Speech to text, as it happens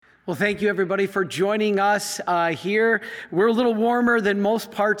Well, thank you, everybody, for joining us here. We're a little warmer than most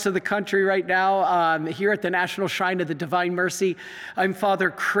parts of the country right now here at the National Shrine of the Divine Mercy. I'm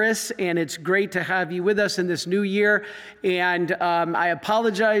Father Chris, and it's great to have you with us in this new year. And I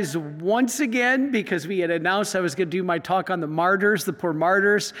apologize once again because we had announced I was going to do my talk on the martyrs. The poor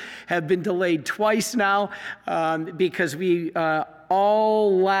martyrs have been delayed twice now because we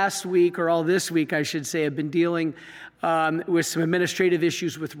all last week, or all this week, I should say, have been dealing with some administrative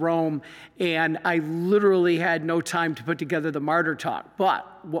issues with Rome, and I literally had no time to put together the martyr talk.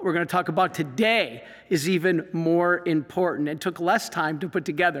 But what we're going to talk about today is even more important. It took less time to put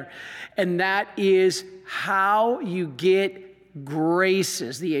together, and that is how you get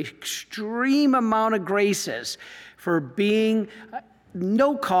graces, the extreme amount of graces for being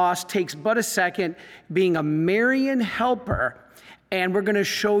no cost, takes but a second, being a Marian helper. And we're going to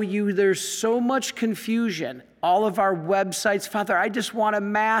show you there's so much confusion. All of our websites, Father, I just want a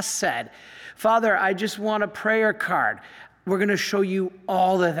mass said. Father, I just want a prayer card. We're going to show you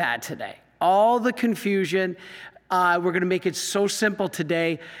all of that today. All the confusion. We're going to make it so simple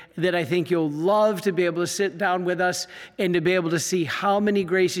today that I think you'll love to be able to sit down with us and to be able to see how many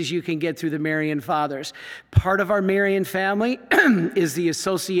graces you can get through the Marian Fathers. Part of our Marian family is the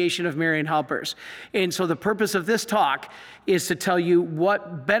Association of Marian Helpers. And so the purpose of this talk is to tell you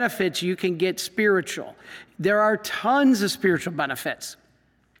what benefits you can get spiritual. There are tons of spiritual benefits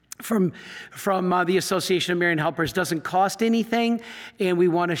from the Association of Marian Helpers. Doesn't cost anything, and we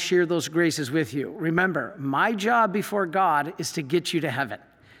want to share those graces with you. Remember, my job before God is to get you to heaven.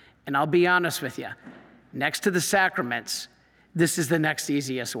 And I'll be honest with you, next to the sacraments, this is the next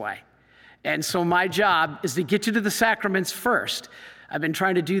easiest way. And so my job is to get you to the sacraments first. I've been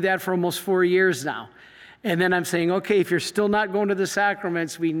trying to do that for almost 4 years now. And then I'm saying, okay, if you're still not going to the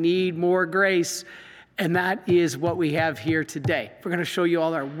sacraments, we need more grace. And that is what we have here today. We're going to show you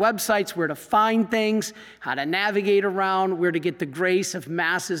all our websites, where to find things, how to navigate around, where to get the grace of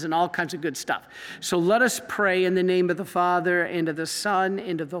masses and all kinds of good stuff. So let us pray in the name of the Father, and of the Son,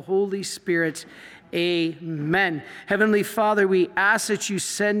 and of the Holy Spirit. Amen. Heavenly Father, we ask that you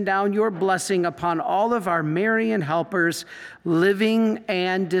send down your blessing upon all of our Marian helpers, living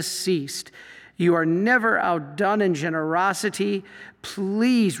and deceased. You are never outdone in generosity.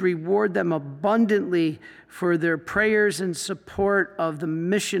 Please reward them abundantly for their prayers and support of the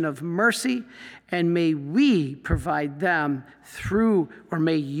mission of mercy. And may we provide them through, or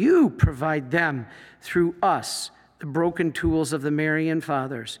may you provide them through us, the broken tools of the Marian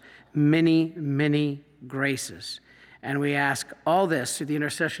Fathers, many, many graces. And we ask all this through the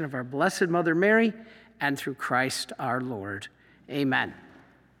intercession of our Blessed Mother Mary and through Christ our Lord. Amen.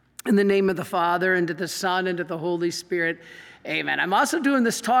 In the name of the Father, and to the Son, and to the Holy Spirit. Amen. I'm also doing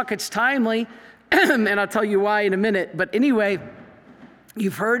this talk. It's timely, and I'll tell you why in a minute. But anyway,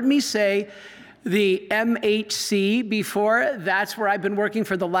 you've heard me say the MHC before. That's where I've been working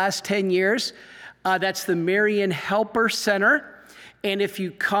for the last 10 years. That's the Marian Helper Center. And if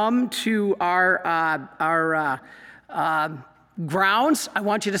you come to our grounds, I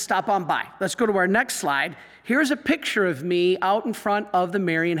want you to stop on by. Let's go to our next slide. Here's a picture of me out in front of the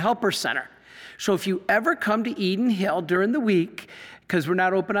Marian Helper Center. So if you ever come to Eden Hill during the week, because we're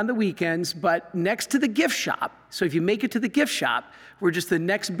not open on the weekends, but next to the gift shop, so if you make it to the gift shop, we're just the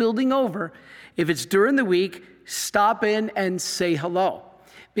next building over. If it's during the week, stop in and say hello.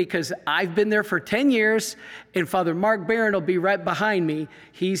 Because I've been there for 10 years, and Father Mark Barron will be right behind me.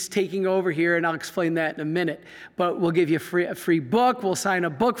 He's taking over here, and I'll explain that in a minute. But we'll give you a free book. We'll sign a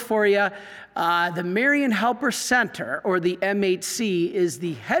book for you. The Marian Helper Center, or the MHC, is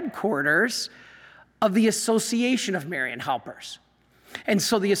the headquarters of the Association of Marian Helpers. And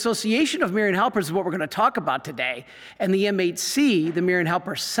so the Association of Marian Helpers is what we're going to talk about today. And the MHC, the Marian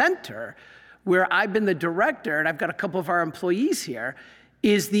Helper Center, where I've been the director, and I've got a couple of our employees here,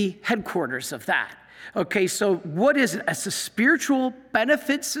 is the headquarters of that. Okay, so what is it? It's a spiritual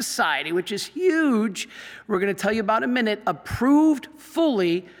benefit society, which is huge. We're going to tell you about in a minute, approved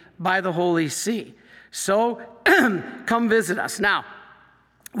fully by the Holy See. So come visit us. Now,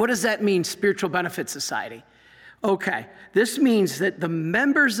 what does that mean, spiritual benefit society? Okay, this means that the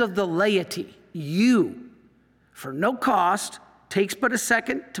members of the laity, you, for no cost, takes but a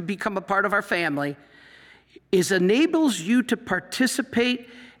second to become a part of our family, enables you to participate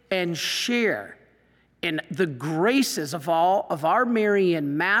and share in the graces of all of our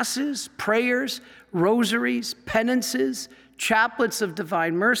Marian masses, prayers, rosaries, penances, chaplets of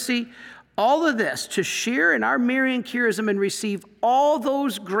divine mercy, all of this to share in our Marian charism and receive all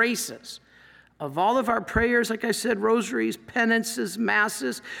those graces of all of our prayers, like I said, rosaries, penances,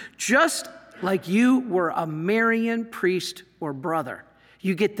 masses, just like you were a Marian priest or brother.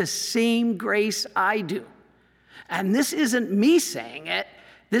 You get the same grace I do. And this isn't me saying it.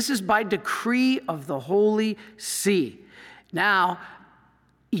 This is by decree of the Holy See. Now,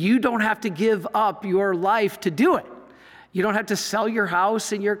 you don't have to give up your life to do it. You don't have to sell your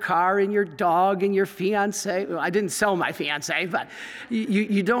house and your car and your dog and your fiance. Well, I didn't sell my fiance, but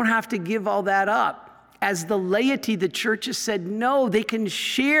you don't have to give all that up. As the laity, the church has said, no, they can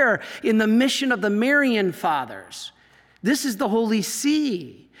share in the mission of the Marian Fathers. This is the Holy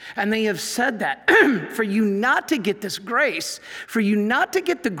See. And they have said that for you not to get this grace, for you not to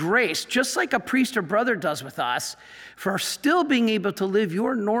get the grace, just like a priest or brother does with us, for still being able to live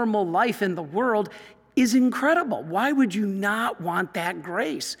your normal life in the world is incredible. Why would you not want that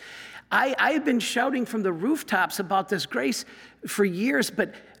grace? I have been shouting from the rooftops about this grace for years,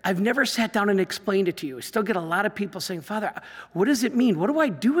 but I've never sat down and explained it to you. I still get a lot of people saying, Father, what does it mean? What do I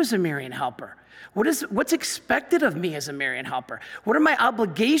do as a Marian helper? What's expected of me as a Marian helper? What are my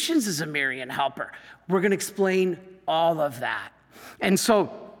obligations as a Marian helper? We're going to explain all of that. And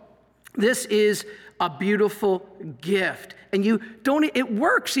so this is a beautiful gift. And it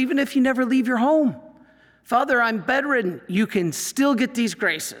works even if you never leave your home. Father, I'm bedridden. You can still get these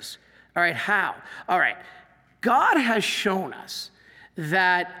graces. All right, how? All right, God has shown us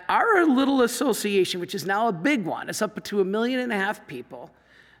that our little association, which is now a big one, it's up to 1.5 million people.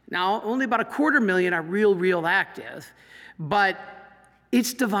 Now, only about 250,000 are real active, but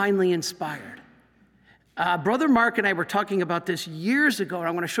it's divinely inspired. Brother Mark and I were talking about this years ago, and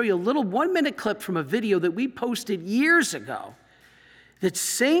I want to show you a little 1-minute clip from a video that we posted years ago that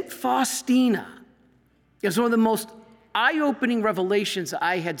St. Faustina is one of the most eye-opening revelations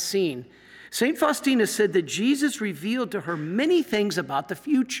I had seen. St. Faustina said that Jesus revealed to her many things about the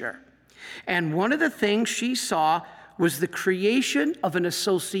future. And one of the things she saw was the creation of an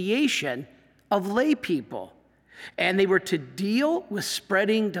association of lay people. And they were to deal with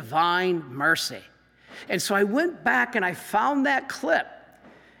spreading divine mercy. And so I went back and I found that clip.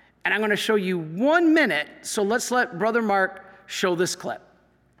 And I'm going to show you 1 minute. So let's let Brother Mark show this clip.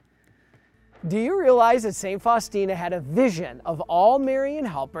 Do you realize that St. Faustina had a vision of all Marian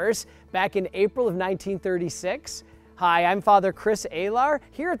helpers back in April of 1936? Hi, I'm Father Chris Alar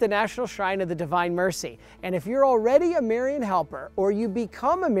here at the National Shrine of the Divine Mercy. And if you're already a Marian helper or you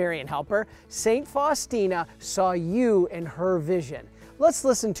become a Marian helper, St. Faustina saw you in her vision. Let's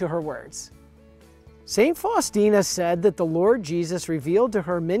listen to her words. St. Faustina said that the Lord Jesus revealed to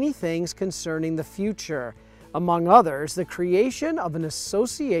her many things concerning the future. Among others, the creation of an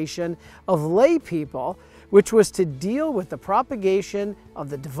association of lay people, which was to deal with the propagation of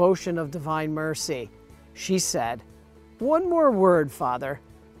the devotion of divine mercy. She said, "One more word, Father.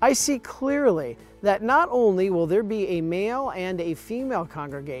 I see clearly that not only will there be a male and a female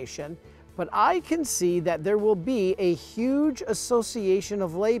congregation, but I can see that there will be a huge association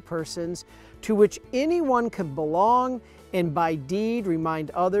of lay persons to which anyone can belong and by deed remind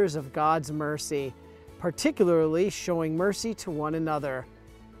others of God's mercy, particularly showing mercy to one another."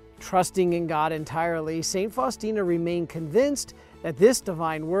 Trusting in God entirely, St. Faustina remained convinced that this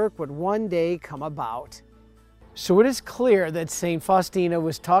divine work would one day come about. So it is clear that St. Faustina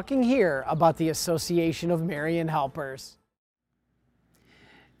was talking here about the Association of Marian Helpers.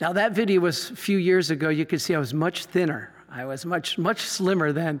 Now that video was a few years ago. You could see I was much thinner. I was much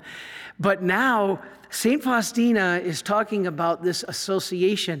slimmer then. But now St. Faustina is talking about this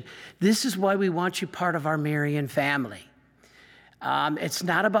association. This is why we want you part of our Marian family. It's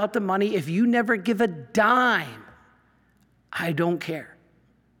not about the money. If you never give a dime, I don't care.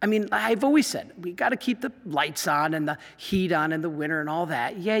 I mean, I've always said, we got to keep the lights on and the heat on in the winter and all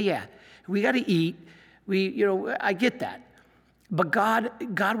that. Yeah. We got to eat. I get that. But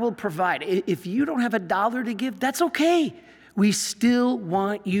God will provide. If you don't have $1 to give, that's okay. We still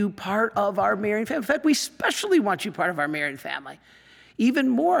want you part of our Marian family. In fact, we especially want you part of our Marian family. Even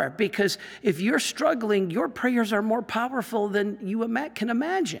more, because if you're struggling, your prayers are more powerful than you can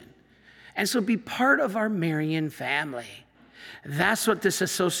imagine. And so be part of our Marian family. That's what this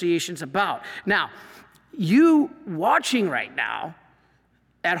association's about. Now, you watching right now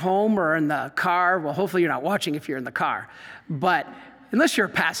at home or in the car, well, hopefully you're not watching if you're in the car, but unless you're a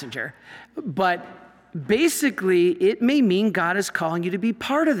passenger, but basically it may mean God is calling you to be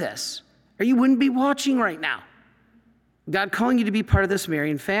part of this, or you wouldn't be watching right now. God calling you to be part of this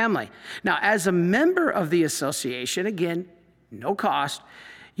Marian family. Now, as a member of the association, again, no cost,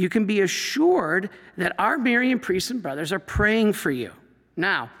 you can be assured that our Marian priests and brothers are praying for you.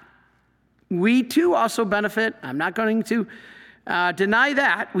 Now, we too also benefit. I'm not going to deny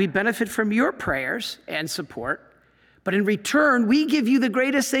that. We benefit from your prayers and support. But in return, we give you the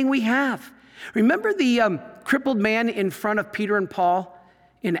greatest thing we have. Remember the crippled man in front of Peter and Paul?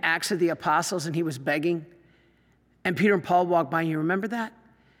 in Acts of the Apostles and he was begging? And Peter and Paul walked by, and you remember that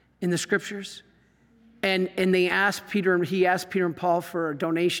in the scriptures? And he asked Peter and Paul for a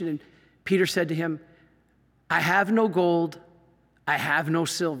donation, and Peter said to him, I have no gold, I have no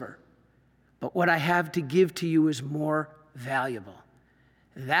silver, but what I have to give to you is more valuable.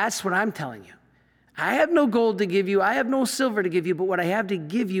 That's what I'm telling you. I have no gold to give you, I have no silver to give you, but what I have to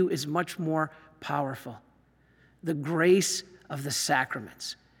give you is much more powerful. The grace of the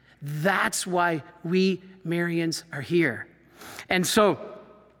sacraments. That's why we Marians are here. And so,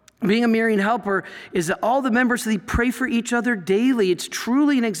 being a Marian helper is that all the members, they pray for each other daily. It's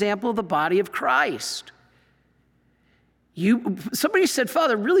truly an example of the body of Christ. Somebody said,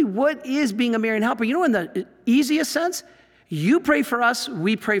 Father, really, what is being a Marian helper? You know, in the easiest sense, you pray for us,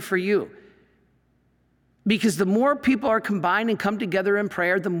 we pray for you. Because the more people are combined and come together in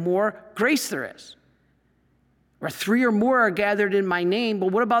prayer, the more grace there is. Or 3 or more are gathered in my name,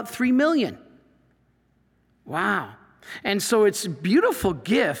 but what about 3 million? Wow. And so it's a beautiful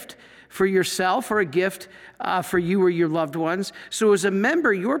gift for yourself or a gift for you or your loved ones. So as a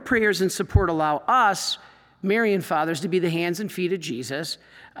member, your prayers and support allow us, Marian fathers, to be the hands and feet of Jesus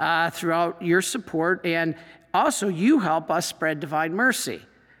throughout your support. And also you help us spread divine mercy.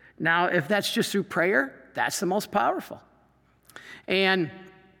 Now, if that's just through prayer, that's the most powerful. And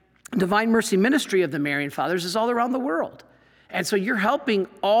Divine Mercy Ministry of the Marian Fathers is all around the world. And so you're helping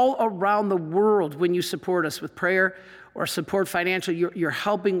all around the world when you support us with prayer or support financially. You're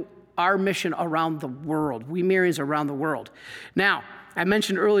helping our mission around the world. We Marians around the world. Now, I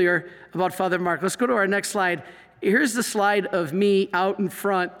mentioned earlier about Father Mark. Let's go to our next slide. Here's the slide of me out in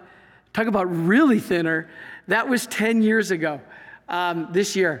front. Talk about really thinner. That was 10 years ago,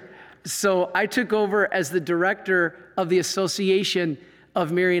 this year. So I took over as the director of the Association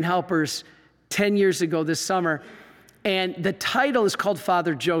of Marian Helpers 10 years ago this summer. And the title is called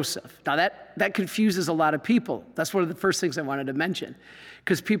Father Joseph. Now that confuses a lot of people. That's one of the first things I wanted to mention.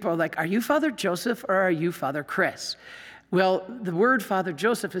 Because people are like, are you Father Joseph or are you Father Chris? Well, the word Father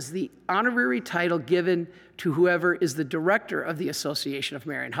Joseph is the honorary title given to whoever is the director of the Association of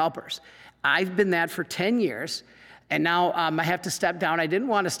Marian Helpers. I've been that for 10 years, and now I have to step down. I didn't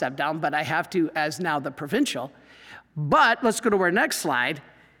want to step down, but I have to as now the provincial. But let's go to our next slide.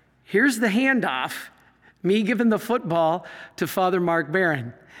 Here's the handoff, me giving the football to Father Mark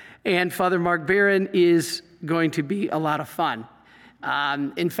Barron. And Father Mark Barron is going to be a lot of fun.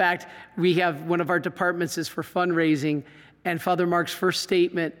 In fact, we have one of our departments is for fundraising, and Father Mark's first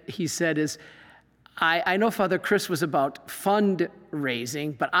statement, he said, is, I know Father Chris was about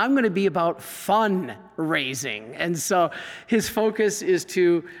fundraising, but I'm going to be about fun-raising. And so his focus is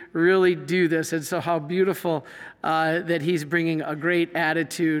to really do this. And so how beautiful that he's bringing a great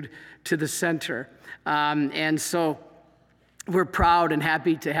attitude to the center. And so we're proud and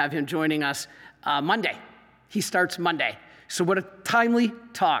happy to have him joining us Monday. He starts Monday. So what a timely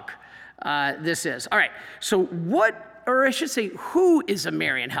talk this is. All right, so who is a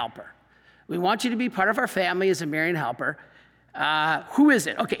Marian helper? We want you to be part of our family as a Marian helper. Who is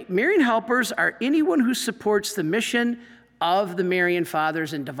it? Okay, Marian helpers are anyone who supports the mission of the Marian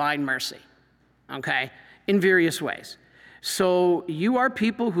Fathers in divine mercy, okay, in various ways. So you are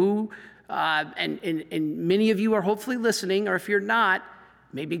people who, and many of you are hopefully listening, or if you're not,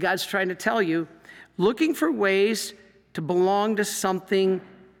 maybe God's trying to tell you, looking for ways to belong to something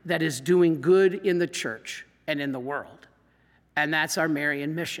that is doing good in the church and in the world. And that's our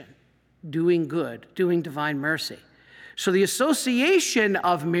Marian mission. Doing good, doing divine mercy. So the Association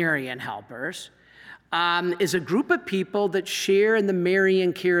of Marian Helpers is a group of people that share in the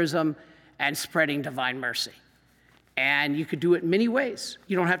Marian charism and spreading divine mercy. And you could do it in many ways.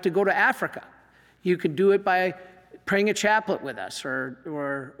 You don't have to go to Africa. You could do it by praying a chaplet with us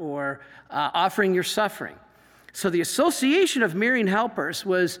or offering your suffering. So the Association of Marian Helpers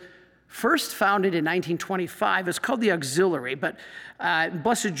was first founded in 1925. It's called the Auxiliary, but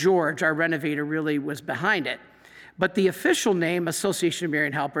Blessed George, our renovator, really was behind it. But the official name, Association of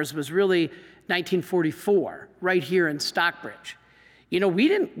Marian Helpers, was really 1944, right here in Stockbridge. You know,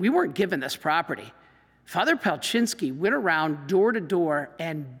 we weren't given this property. Father Palczynski went around door to door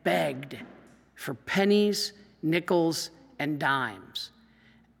and begged for pennies, nickels, and dimes,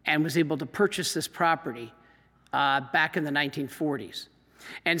 and was able to purchase this property back in the 1940s.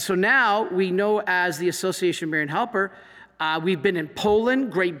 And so now we know as the Association of Marian Helper, we've been in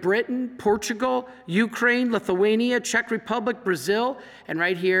Poland, Great Britain, Portugal, Ukraine, Lithuania, Czech Republic, Brazil, and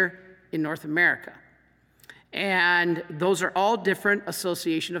right here in North America. And those are all different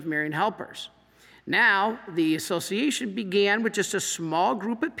Association of Marian Helpers. Now, the association began with just a small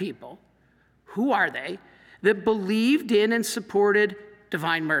group of people. Who are they? That believed in and supported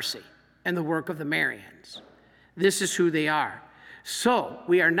Divine Mercy and the work of the Marians. This is who they are. So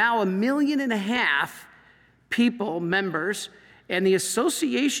we are now 1.5 million people, members, and the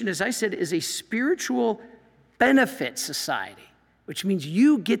association, as I said, is a spiritual benefit society, which means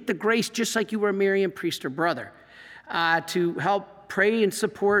you get the grace just like you were a Marian priest or brother to help pray and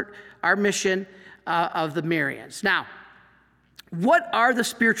support our mission of the Marians. Now, what are the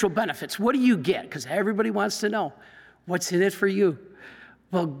spiritual benefits? What do you get? Because everybody wants to know what's in it for you.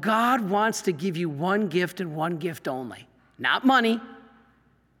 Well, God wants to give you one gift and one gift only. Not money,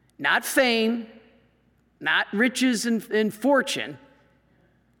 not fame, not riches and fortune.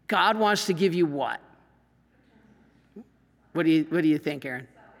 God wants to give you what? What do you think, Aaron?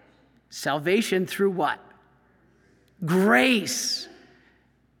 Salvation through what? Grace.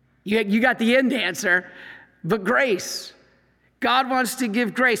 You got the end answer, but grace. God wants to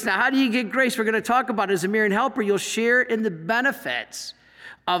give grace. Now, how do you get grace? We're going to talk about it. As a Marian helper, you'll share in the benefits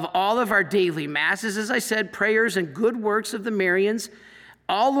of all of our daily masses, as I said, prayers and good works of the Marians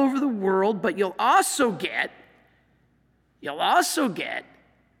all over the world, but you'll also get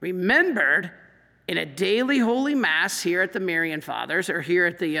remembered in a daily holy mass here at the Marian Fathers, or here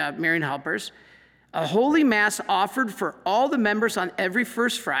at the Marian Helpers, a holy mass offered for all the members on every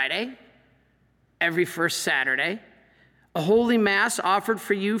first Friday, every first Saturday, a holy mass offered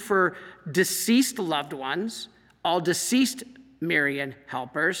for you for deceased loved ones, all deceased Marian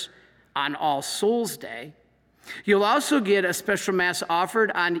helpers on All Souls Day. You'll also get a special mass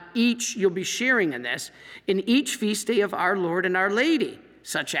offered on each, you'll be sharing in this, in each feast day of our Lord and Our Lady,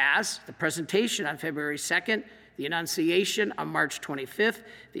 such as the presentation on February 2nd, the Annunciation on March 25th,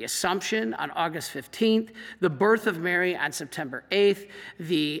 the Assumption on August 15th, the birth of Mary on September 8th,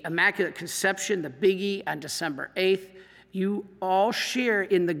 the Immaculate Conception, the Biggie, on December 8th. You all share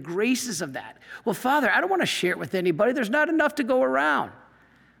in the graces of that. Well, Father, I don't want to share it with anybody. There's not enough to go around.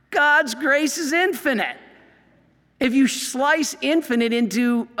 God's grace is infinite. If you slice infinite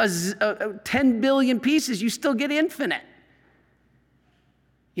into 10 billion pieces, you still get infinite.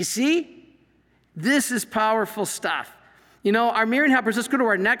 You see? This is powerful stuff. You know, our Marian helpers, let's go to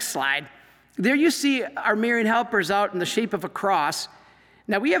our next slide. There you see our Marian helpers out in the shape of a cross.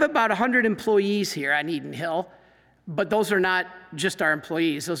 Now, we have about 100 employees here on Eden Hill, but those are not just our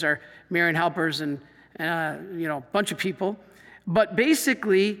employees. Those are Marian helpers and a bunch of people. But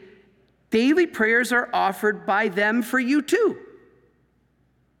basically, daily prayers are offered by them for you too.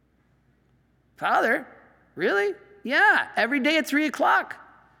 Father, really? Yeah, every day at 3 o'clock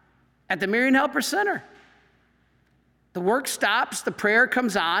at the Marian Helper Center. The work stops, the prayer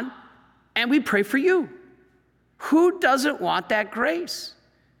comes on, and we pray for you. Who doesn't want that grace?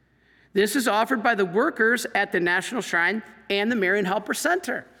 This is offered by the workers at the National Shrine and the Marian Helper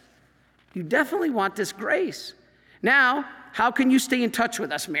Center. You definitely want this grace. Now, how can you stay in touch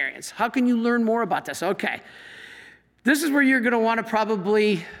with us, Marians? How can you learn more about this? Okay, this is where you're going to want to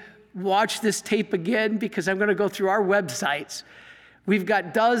probably watch this tape again, because I'm going to go through our websites. We've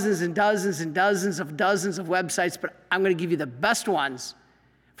got dozens and dozens and dozens of websites, but I'm going to give you the best ones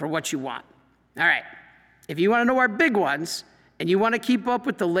for what you want. All right, if you want to know our big ones, and you want to keep up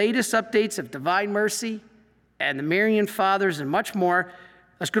with the latest updates of Divine Mercy and the Marian Fathers and much more,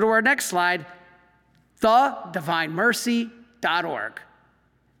 let's go to our next slide, thedivinemercy.org.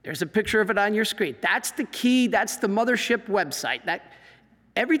 There's a picture of it on your screen. That's the key. That's the mothership website.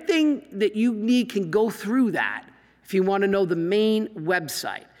 Everything that you need can go through that if you want to know the main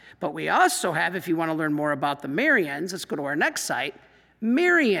website. But we also have, if you want to learn more about the Marians, let's go to our next site,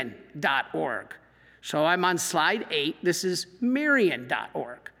 Marian.org. So I'm on slide 8. This is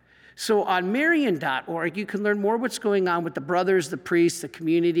Marian.org. So on Marian.org, you can learn more what's going on with the brothers, the priests, the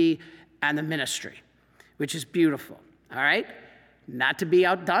community, and the ministry, which is beautiful. All right? Not to be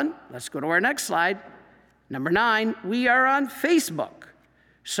outdone, let's go to our next slide. Number 9, we are on Facebook.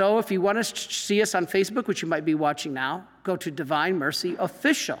 So if you want to see us on Facebook, which you might be watching now, go to Divine Mercy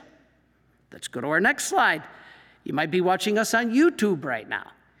Official. Let's go to our next slide. You might be watching us on YouTube right now.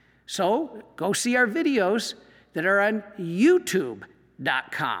 So go see our videos that are on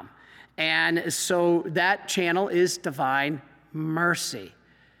youtube.com. And so that channel is Divine Mercy.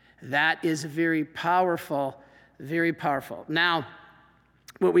 That is very powerful, very powerful. Now,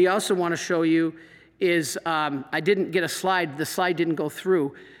 what we also want to show you is, I didn't get a slide, the slide didn't go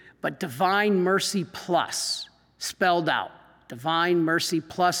through, but Divine Mercy Plus, spelled out,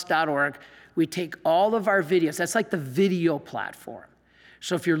 divinemercyplus.org. We take all of our videos, that's like the video platform.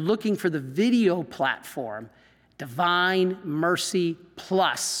 So if you're looking for the video platform,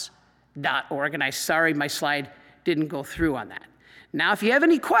 divinemercyplus.org, and I'm sorry my slide didn't go through on that. Now, if you have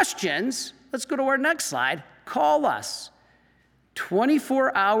any questions, let's go to our next slide. Call us.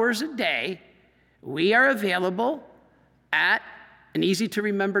 24 hours a day, we are available at an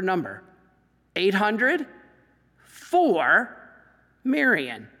easy-to-remember number,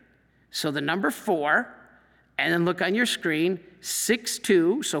 800-4-MARION. So the number 4, and then look on your screen,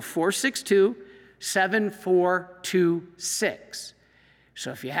 62, so 462-7426.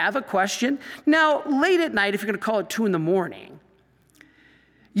 So if you have a question, now late at night, if you're going to call at 2 in the morning,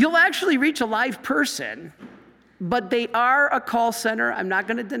 you'll actually reach a live person, but they are a call center. I'm not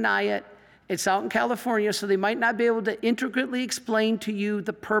going to deny it. It's out in California, so they might not be able to intricately explain to you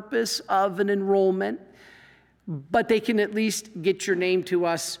the purpose of an enrollment, but they can at least get your name to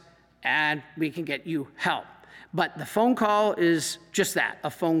us and we can get you help. But the phone call is just that, a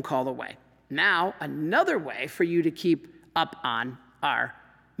phone call away. Now, another way for you to keep up on our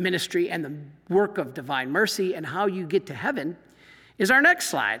ministry and the work of Divine Mercy and how you get to heaven is our next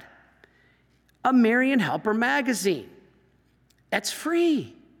slide, a Marian Helper magazine. That's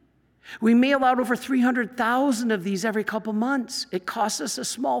free. We mail out over 300,000 of these every couple months. It costs us a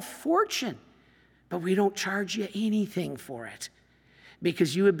small fortune, but we don't charge you anything for it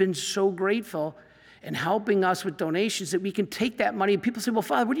because you have been so grateful in helping us with donations that we can take that money. And people say, well,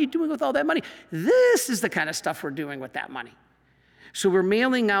 Father, what are you doing with all that money? This is the kind of stuff we're doing with that money. So we're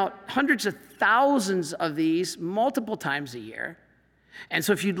mailing out hundreds of thousands of these multiple times a year. And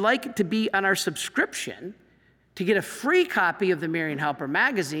so if you'd like to be on our subscription to get a free copy of the Marian Helper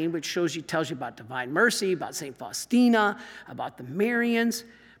magazine, which tells you about Divine Mercy, about St. Faustina, about the Marians,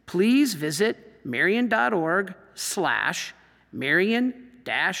 please visit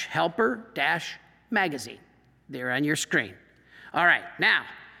marian.org/Marian-Helper-magazine. There on your screen. All right, now,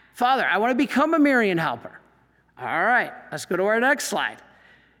 Father, I want to become a Marian Helper. All right, let's go to our next slide.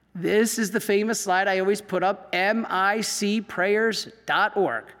 This is the famous slide I always put up,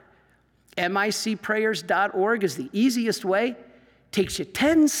 micprayers.org. micprayers.org is the easiest way. Takes you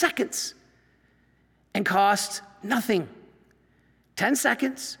 10 seconds and costs nothing. 10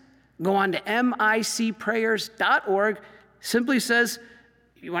 seconds, go on to micprayers.org. Simply says,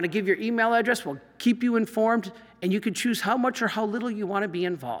 you want to give your email address, we'll keep you informed, and you can choose how much or how little you want to be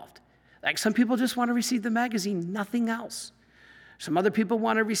involved. Like some people just want to receive the magazine, nothing else. Some other people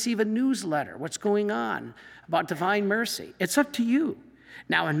want to receive a newsletter, what's going on about Divine Mercy. It's up to you.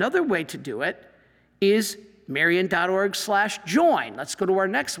 Now, another way to do it is marian.org/join. Let's go to our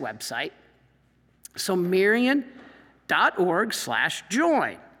next website. So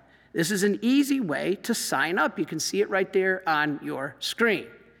marian.org/join. This is an easy way to sign up. You can see it right there on your screen.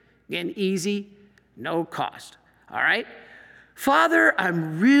 Again, easy, no cost. All right? Father,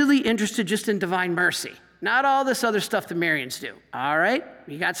 I'm really interested just in Divine Mercy, not all this other stuff the Marians do. All right?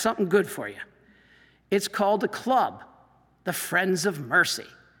 We got something good for you. It's called a club, the Friends of Mercy.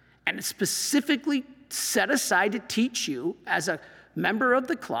 And it's specifically set aside to teach you as a member of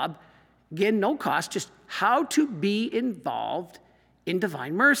the club, again, no cost, just how to be involved in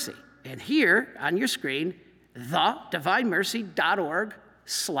Divine Mercy. And here on your screen,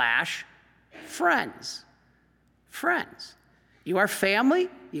 thedivinemercy.org/friends. Friends. You are family,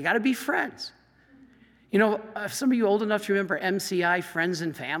 you got to be friends. You know, some of you old enough to remember MCI, Friends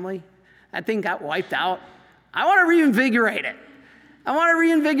and Family, that thing got wiped out. I want to reinvigorate it. I want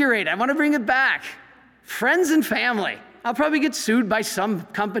to bring it back. Friends and Family. I'll probably get sued by some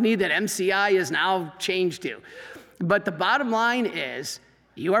company that MCI is now changed to. But the bottom line is,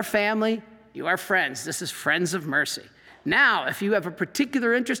 you are family, you are friends. This is Friends of Mercy. Now, if you have a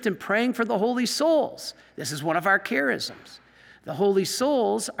particular interest in praying for the Holy Souls, this is one of our charisms. The Holy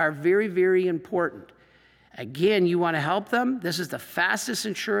Souls are very, very important. Again, you want to help them. This is the fastest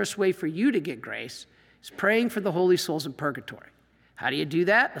and surest way for you to get grace, is praying for the Holy Souls in purgatory. How do you do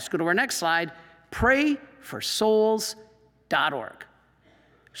that? Let's go to our next slide, prayforsouls.org.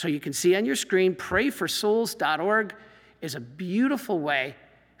 So you can see on your screen, prayforsouls.org is a beautiful way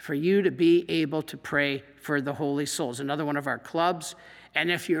for you to be able to pray for the Holy Souls, another one of our clubs.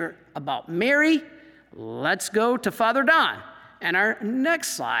 And if you're about Mary, let's go to Father Don. And our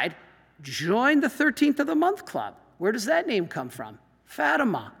next slide, join the 13th of the month club. Where does that name come from?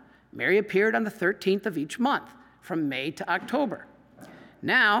 Fatima. Mary appeared on the 13th of each month, from May to October.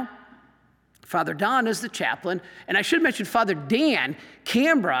 Now, Father Don is the chaplain, and I should mention Father Dan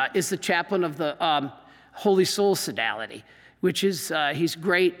Cambra is the chaplain of the Holy Soul Sodality, which is, he's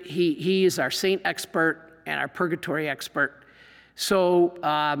great. He is our saint expert and our purgatory expert. So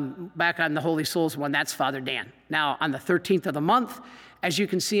back on the Holy Souls one, that's Father Dan. Now, on the 13th of the month, as you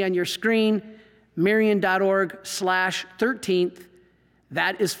can see on your screen, marian.org/13th,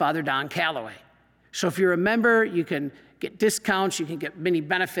 that is Father Don Calloway. So if you're a member, you can get discounts, you can get many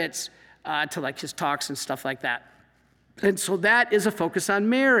benefits to like his talks and stuff like that. And so that is a focus on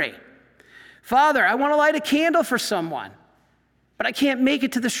Mary. Father, I want to light a candle for someone, but I can't make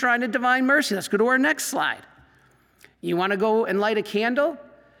it to the Shrine of Divine Mercy. Let's go to our next slide. You want to go and light a candle?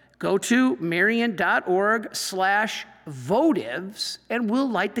 Go to marian.org/votives, and we'll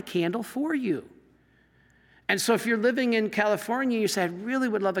light the candle for you. And so if you're living in California, you say, I really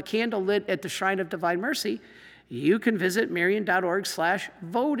would love a candle lit at the Shrine of Divine Mercy, you can visit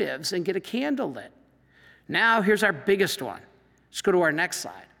marian.org/votives and get a candle lit. Now, here's our biggest one. Let's go to our next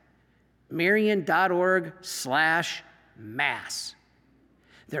slide. marian.org/mass.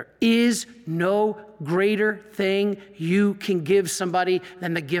 There is no greater thing you can give somebody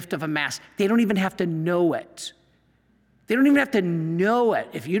than the gift of a mass. They don't even have to know it. They don't even have to know it.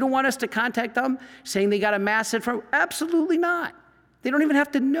 If you don't want us to contact them saying they got a mass said for, absolutely not. They don't even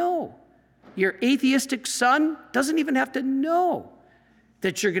have to know. Your atheistic son doesn't even have to know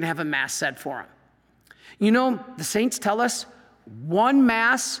that you're going to have a mass said for him. You know, the saints tell us one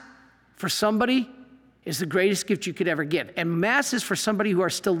mass for somebody is the greatest gift you could ever give. And masses for somebody who are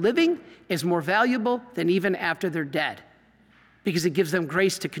still living is more valuable than even after they're dead, because it gives them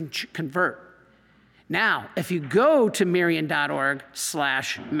grace to convert. Now, if you go to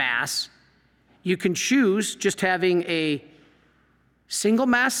marian.org/mass, you can choose just having a single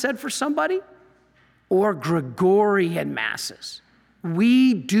mass said for somebody or Gregorian masses.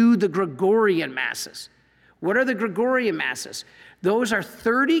 We do the Gregorian masses. What are the Gregorian masses? Those are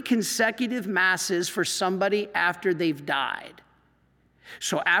 30 consecutive masses for somebody after they've died.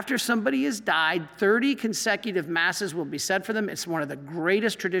 So after somebody has died, 30 consecutive masses will be said for them. It's one of the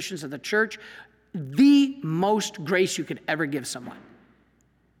greatest traditions of the church, the most grace you could ever give someone.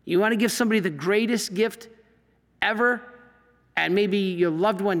 You want to give somebody the greatest gift ever, and maybe your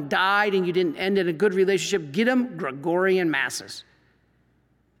loved one died and you didn't end in a good relationship, get them Gregorian masses.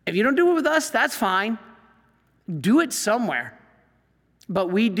 If you don't do it with us, that's fine. Do it somewhere.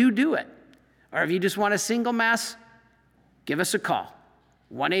 But we do it. Or if you just want a single mass, give us a call.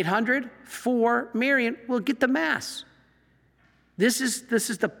 1-800-4-MARIAN. We'll get the mass. This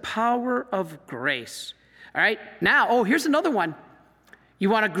is the power of grace. All right? Now, here's another one. You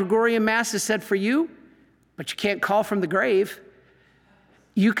want a Gregorian mass is said for you, but you can't call from the grave.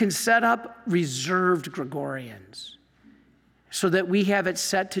 You can set up reserved Gregorians so that we have it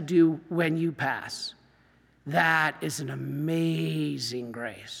set to do when you pass. That is an amazing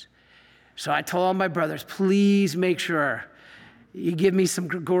grace. So I told all my brothers, please make sure you give me some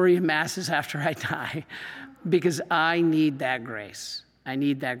Gregorian masses after I die, because I need that grace. I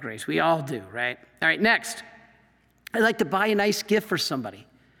need that grace. We all do, right? All right, next. I'd like to buy a nice gift for somebody.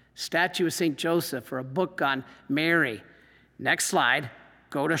 Statue of St. Joseph or a book on Mary. Next slide.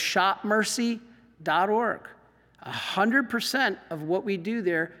 Go to shopmercy.org. 100% of what we do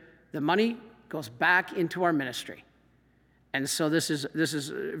there, the money goes back into our ministry. And so this is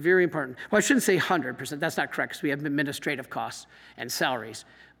very important. Well, I shouldn't say 100%. That's not correct, because we have administrative costs and salaries.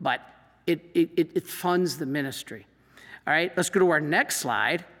 But it funds the ministry. All right, let's go to our next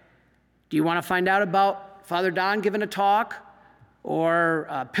slide. Do you want to find out about Father Don giving a talk or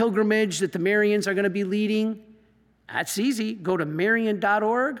a pilgrimage that the Marians are going to be leading? That's easy. Go to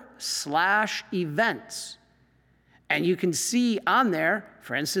marian.org/events. And you can see on there,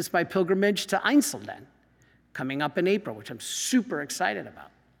 for instance, my pilgrimage to Einsiedeln coming up in April, which I'm super excited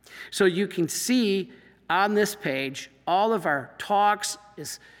about. So you can see on this page all of our talks.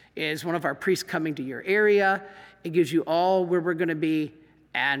 Is one of our priests coming to your area. It gives you all where we're going to be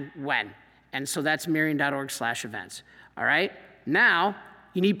and when. And so that's marian.org/events. All right? Now,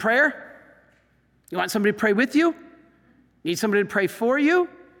 you need prayer? You want somebody to pray with you? Need somebody to pray for you?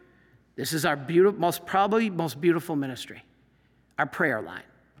 This is our most beautiful ministry, our prayer line.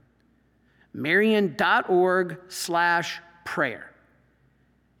 marian.org/prayer.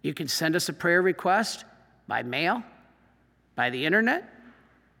 You can send us a prayer request by mail, by the internet,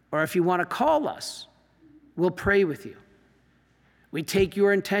 or if you want to call us, we'll pray with you. We take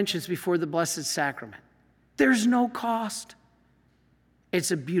your intentions before the Blessed Sacrament. There's no cost.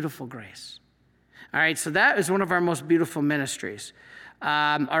 It's a beautiful grace. All right, so that is one of our most beautiful ministries.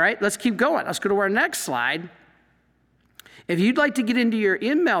 All right, let's keep going. Let's go to our next slide. If you'd like to get into your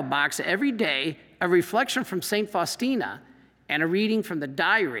email box every day a reflection from St. Faustina and a reading from the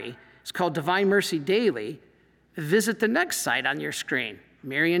diary, it's called Divine Mercy Daily, visit the next site on your screen,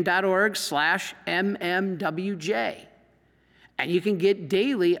 marian.org/mmwj. And you can get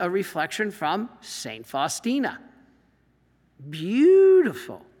daily a reflection from St. Faustina.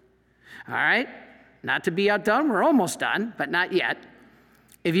 Beautiful. All right, not to be outdone, we're almost done, but not yet.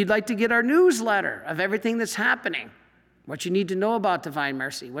 If you'd like to get our newsletter of everything that's happening, what you need to know about Divine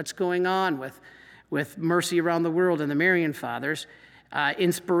Mercy, what's going on with with Mercy Around the World and the Marian Fathers.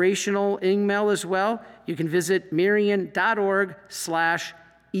 Inspirational email as well. You can visit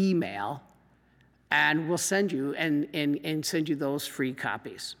marian.org/email, and we'll send you and send you those free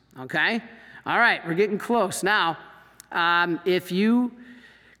copies. Okay? All right, we're getting close. Now, if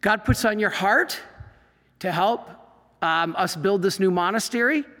God puts on your heart to help us build this new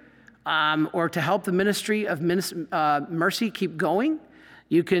monastery, or to help the ministry of Mercy keep going,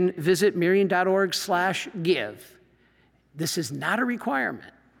 you can visit marian.org/give. This is not a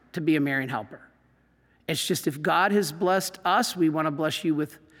requirement to be a Marian helper. It's just if God has blessed us, we want to bless you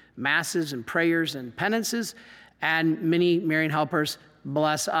with masses and prayers and penances, and many Marian helpers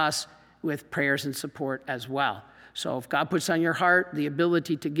bless us with prayers and support as well. So if God puts on your heart the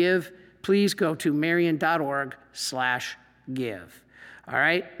ability to give, please go to marian.org/give. All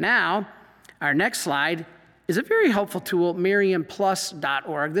right, now our next slide is a very helpful tool,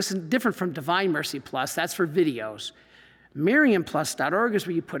 marianplus.org. This is different from Divine Mercy Plus. That's for videos. marianplus.org is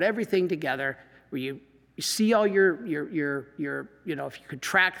where you put everything together, where you see all your, if you could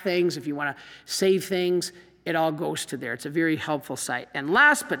track things, if you want to save things, it all goes to there. It's a very helpful site. And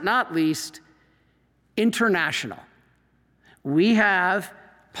last but not least, international. We have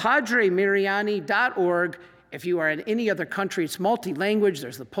PadreMariani.org. If you are in any other country, it's multi-language.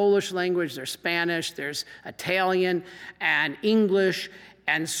 There's the Polish language, there's Spanish, there's Italian and English.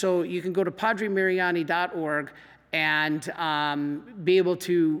 And so you can go to PadreMariani.org and be able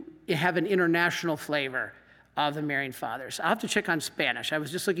to have an international flavor of the Marian Fathers. I'll have to check on Spanish. I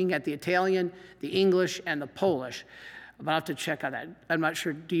was just looking at the Italian, the English, and the Polish, but I'll have to check on that. I'm not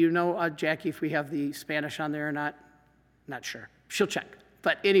sure. Do you know, Jackie, if we have the Spanish on there or not? Not sure. She'll check.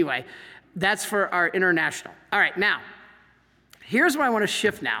 But anyway, that's for our international. All right, now, here's where I want to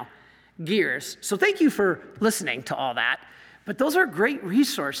shift now, gears. So thank you for listening to all that, but those are great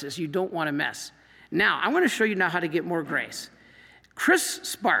resources you don't want to miss. Now, I want to show you now how to get more grace. Chris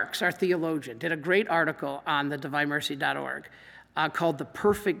Sparks, our theologian, did a great article on the divinemercy.org called The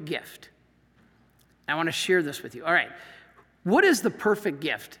Perfect Gift. I want to share this with you. All right, what is the perfect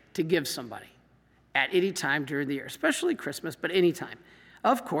gift to give somebody at any time during the year, especially Christmas, but any time?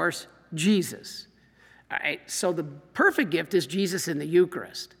 Of course, Jesus. All right, so the perfect gift is Jesus in the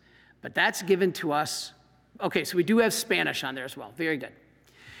Eucharist, but that's given to us. Okay, so we do have Spanish on there as well. Very good.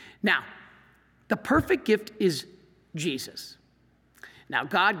 Now, the perfect gift is Jesus. Now,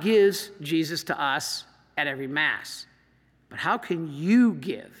 God gives Jesus to us at every Mass, but how can you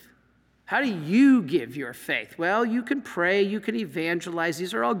give? How do you give your faith? Well, you can pray, you can evangelize.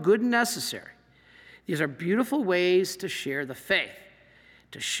 These are all good and necessary. These are beautiful ways to share the faith,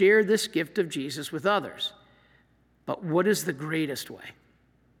 to share this gift of Jesus with others. But what is the greatest way?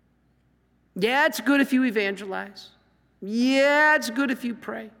 Yeah, it's good if you evangelize. Yeah, it's good if you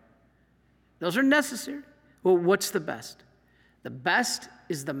pray. Those are necessary. Well, what's the best? The best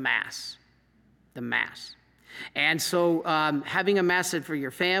is the Mass. The Mass. And so having a Mass for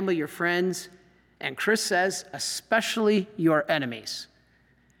your family, your friends, and Chris says, especially your enemies.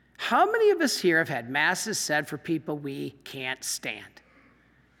 How many of us here have had Masses said for people we can't stand?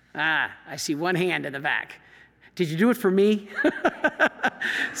 I see one hand in the back. Did you do it for me?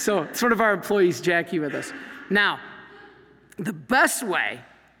 So it's one of our employees, Jackie, with us. Now, the best way,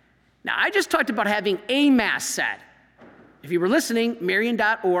 now I just talked about having a Mass said. If you were listening,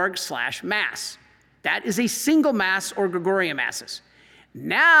 marian.org/Mass. That is a single Mass or Gregorian Masses.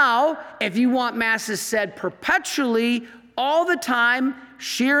 Now, if you want Masses said perpetually, all the time,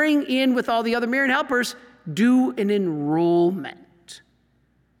 sharing in with all the other Marian helpers, do an enrollment.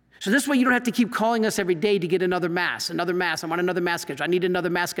 So this way you don't have to keep calling us every day to get another Mass. I want another Mass schedule. I need another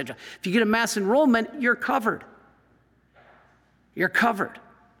Mass schedule. If you get a Mass enrollment, you're covered. You're covered.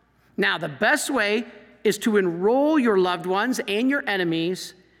 Now, the best way is to enroll your loved ones and your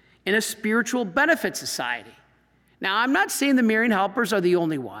enemies in a spiritual benefit society. Now, I'm not saying the Marian helpers are the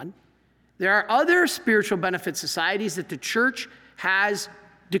only one. There are other spiritual benefit societies that the church has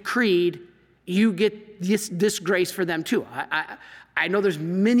decreed you get this grace for them too. I know there's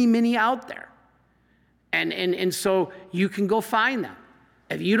many, many out there. And so you can go find them.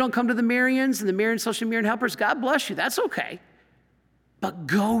 If you don't come to the Marians and the Marian Social Marian Helpers, God bless you, that's okay. But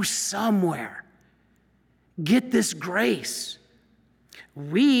go somewhere. Get this grace.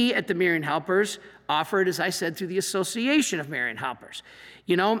 We at the Marian Helpers offer it, as I said, through the Association of Marian Helpers.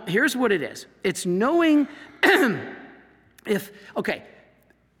 You know, here's what it is. It's knowing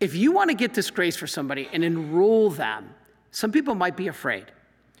if you want to get this grace for somebody and enroll them, some people might be afraid.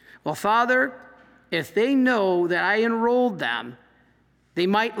 Well, Father, if they know that I enrolled them, they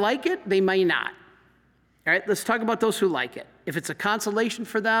might like it, they may not. All right, let's talk about those who like it. If it's a consolation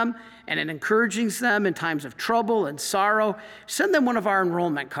for them and it encourages them in times of trouble and sorrow, send them one of our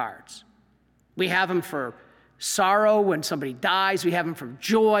enrollment cards. We have them for sorrow when somebody dies. We have them for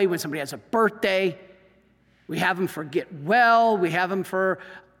joy when somebody has a birthday. We have them for get well. We have them for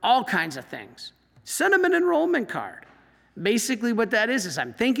all kinds of things. Send them an enrollment card. Basically what that is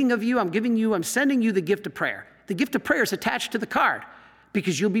I'm thinking of you, I'm sending you the gift of prayer. The gift of prayer is attached to the card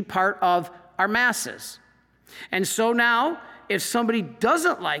because you'll be part of our masses. And so now, if somebody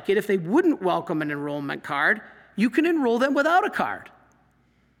doesn't like it, if they wouldn't welcome an enrollment card, you can enroll them without a card.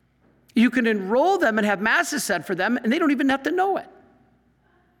 You can enroll them and have masses said for them, and they don't even have to know it.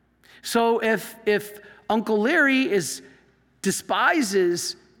 So if Uncle Larry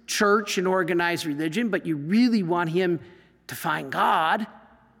despises church and organized religion, but you really want him to find God,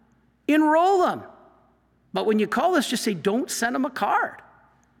 enroll them. But when you call us, just say, don't send them a card.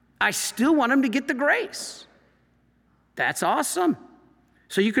 I still want them to get the grace. That's awesome.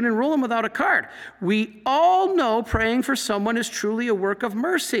 So you can enroll them without a card. We all know praying for someone is truly a work of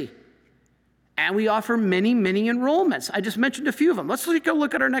mercy. And we offer many, many enrollments. I just mentioned a few of them. Let's take a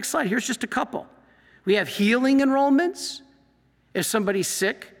look at our next slide. Here's just a couple. We have healing enrollments if somebody's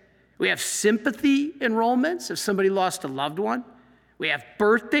sick. We have sympathy enrollments if somebody lost a loved one. We have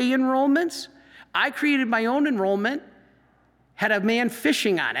birthday enrollments. I created my own enrollment, had a man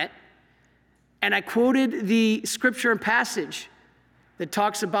fishing on it, and I quoted the scripture and passage that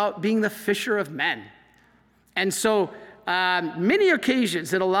talks about being the fisher of men. And so many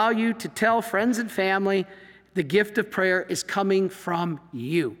occasions that allow you to tell friends and family the gift of prayer is coming from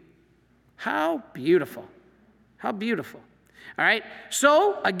you. How beautiful. How beautiful. All right.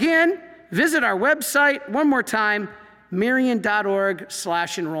 So again, visit our website one more time,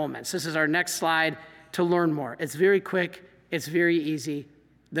 marian.org/enrollments. This is our next slide to learn more. It's very quick. It's very easy.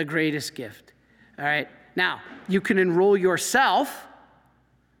 The greatest gift. All right. Now, you can enroll yourself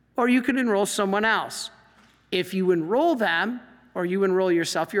or you can enroll someone else. If you enroll them or you enroll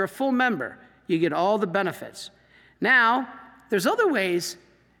yourself, you're a full member. You get all the benefits. Now, there's other ways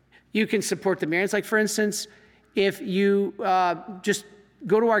you can support the Marians. Like, for instance, if you just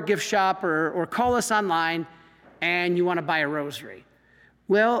go to our gift shop or call us online and you want to buy a rosary,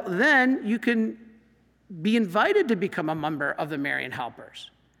 well, then you can be invited to become a member of the Marian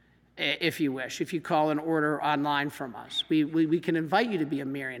Helpers, if you wish, if you call and order online from us. We can invite you to be a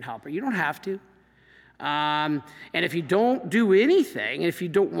Marian Helper. You don't have to. And if you don't do anything, if you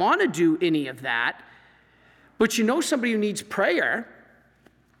don't want to do any of that, but you know somebody who needs prayer,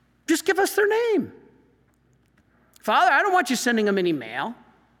 just give us their name. Father, I don't want you sending them any mail.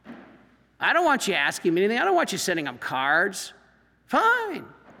 I don't want you asking me anything. I don't want you sending them cards. Fine.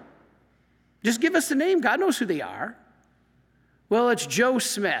 Just give us the name. God knows who they are. Well, it's Joe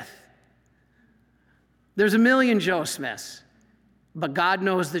Smith. There's a million Joe Smiths, but God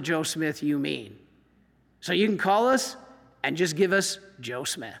knows the Joe Smith you mean. So you can call us and just give us Joe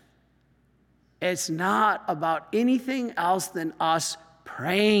Smith. It's not about anything else than us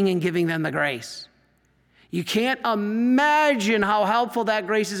praying and giving them the grace. You can't imagine how helpful that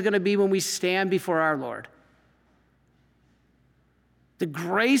grace is going to be when we stand before our Lord. The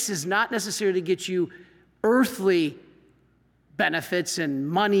grace is not necessarily to get you earthly benefits and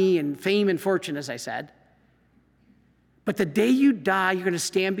money and fame and fortune, as I said. But the day you die, you're going to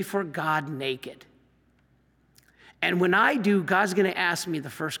stand before God naked. And when I do, God's going to ask me the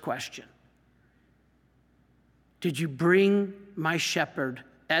first question. Did you bring my shepherd?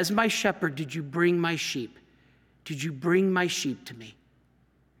 As my shepherd, did you bring my sheep? Did you bring my sheep to me?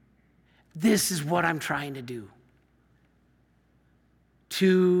 This is what I'm trying to do.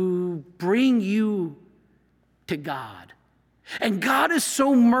 To bring you to God. And God is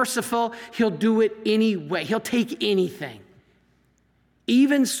so merciful, he'll do it anyway. He'll take anything.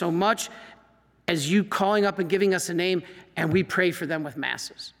 Even so much as you calling up and giving us a name, and we pray for them with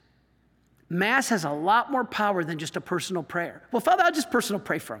masses. Mass has a lot more power than just a personal prayer. Well, Father, I'll just personal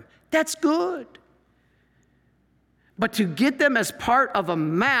pray for them. That's good. But to get them as part of a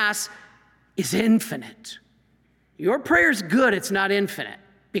mass is infinite. Your prayer is good, it's not infinite,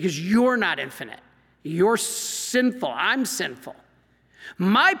 because you're not infinite. You're sinful, I'm sinful.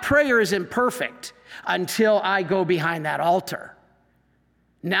 My prayer is imperfect until I go behind that altar.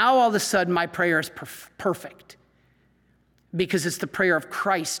 Now all of a sudden my prayer is perfect because it's the prayer of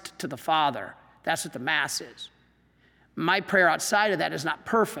Christ to the Father. That's what the Mass is. My prayer outside of that is not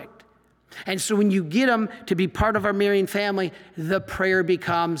perfect. And so when you get them to be part of our Marian family, the prayer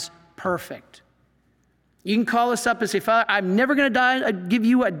becomes perfect. You can call us up and say, Father, I'm never going to give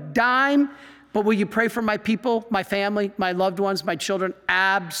you a dime, but will you pray for my people, my family, my loved ones, my children?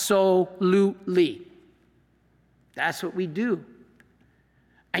 Absolutely. That's what we do.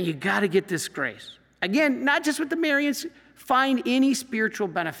 And you got to get this grace. Again, not just with the Marians, find any spiritual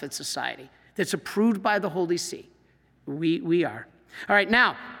benefit society that's approved by the Holy See. We are. All right,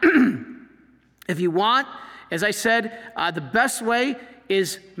 now, if you want, as I said, the best way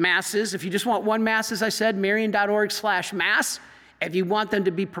is masses. If you just want one mass, as I said, marian.org/mass. If you want them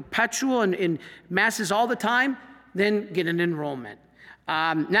to be perpetual and in masses all the time, then get an enrollment.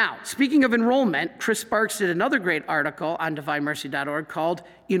 Now, speaking of enrollment, Chris Sparks did another great article on divinemercy.org called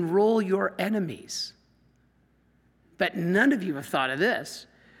Enroll Your Enemies. But none of you have thought of this.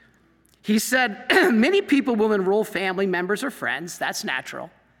 He said, many people will enroll family members or friends, that's natural,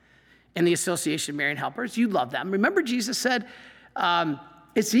 in the Association of Marian Helpers. You love them. Remember, Jesus said,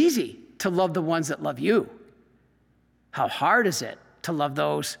 it's easy to love the ones that love you. How hard is it to love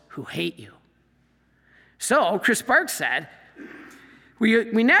those who hate you? So, Chris Sparks said,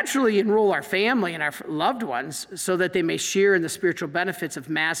 we naturally enroll our family and our loved ones so that they may share in the spiritual benefits of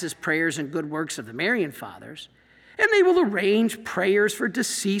masses, prayers, and good works of the Marian Fathers. And they will arrange prayers for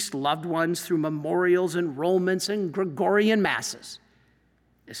deceased loved ones through memorials, enrollments, and Gregorian masses.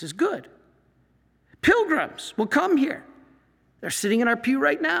 This is good. Pilgrims will come here. They're sitting in our pew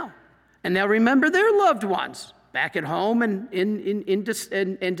right now, and they'll remember their loved ones back at home and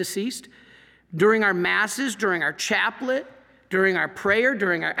deceased during our masses, during our chaplet, during our prayer,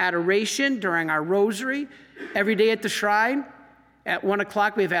 during our adoration, during our rosary, every day at the shrine. At 1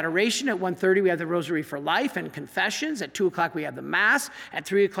 o'clock, we have adoration. At 1:30, we have the Rosary for Life and confessions. At 2 o'clock, we have the Mass. At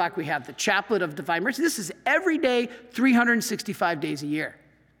 3 o'clock, we have the Chaplet of Divine Mercy. This is every day, 365 days a year.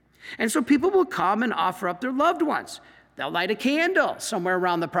 And so people will come and offer up their loved ones. They'll light a candle somewhere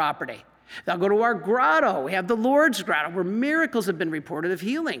around the property. They'll go to our grotto. We have the Lord's Grotto, where miracles have been reported of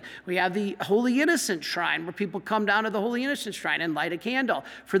healing. We have the Holy Innocent Shrine, where people come down to the Holy Innocent Shrine and light a candle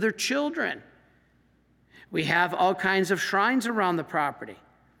for their children. We have all kinds of shrines around the property,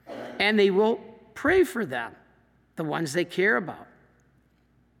 and they will pray for them, the ones they care about.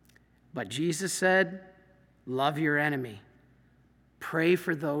 But Jesus said, love your enemy. Pray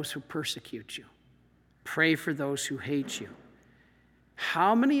for those who persecute you. Pray for those who hate you.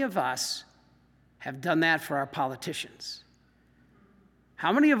 How many of us have done that for our politicians?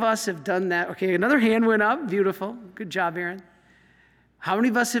 How many of us have done that? Okay, another hand went up. Beautiful. Good job, Aaron. How many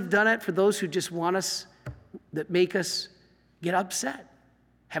of us have done it for those who just want us, that make us get upset?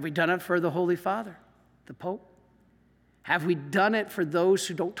 Have we done it for the Holy Father, the Pope? Have we done it for those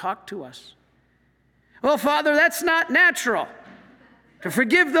who don't talk to us? Well, Father, that's not natural. To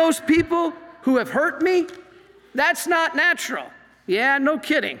forgive those people who have hurt me, that's not natural. Yeah, no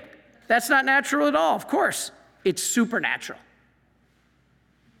kidding. That's not natural at all. Of course, it's supernatural.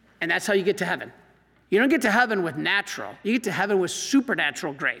 And that's how you get to heaven. You don't get to heaven with natural. You get to heaven with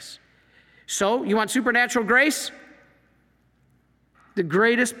supernatural grace. So, you want supernatural grace? The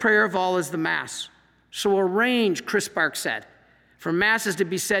greatest prayer of all is the Mass. So arrange, Chris Sparks said, for masses to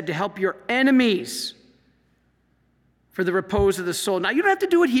be said to help your enemies for the repose of the soul. Now, you don't have to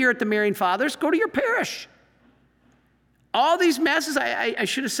do it here at the Marian Fathers. Go to your parish. All these masses, I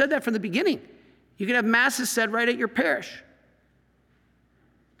should have said that from the beginning. You can have masses said right at your parish.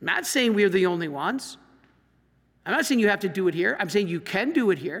 I'm not saying we're the only ones. I'm not saying you have to do it here. I'm saying you can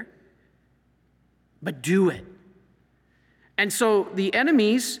do it here. But do it. And so the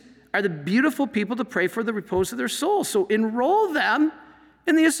enemies are the beautiful people to pray for the repose of their souls. So enroll them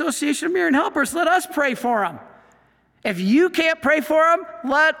in the Association of Marian Helpers. Let us pray for them. If you can't pray for them,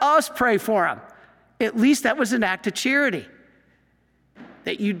 let us pray for them. At least that was an act of charity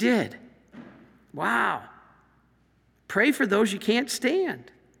that you did. Wow. Pray for those you can't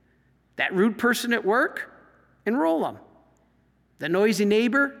stand. That rude person at work, enroll them. The noisy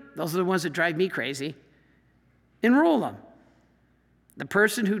neighbor, those are the ones that drive me crazy. Enroll them. The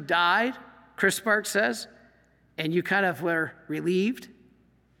person who died, Chris Sparks says, and you kind of were relieved,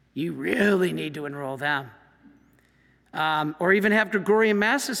 you really need to enroll them. Or even have Gregorian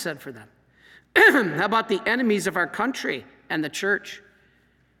Masses said for them. How about the enemies of our country and the church?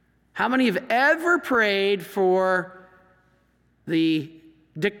 How many have ever prayed for the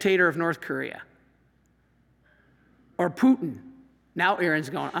dictator of North Korea? Or Putin? Now Aaron's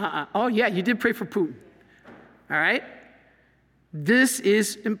going, Oh, yeah, you did pray for Putin. All right? This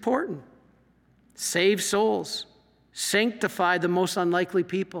is important. Save souls. Sanctify the most unlikely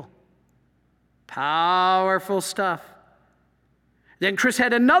people. Powerful stuff. Then Chris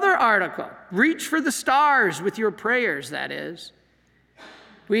had another article. Reach for the stars with your prayers, that is.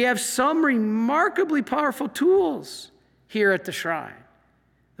 We have some remarkably powerful tools here at the shrine.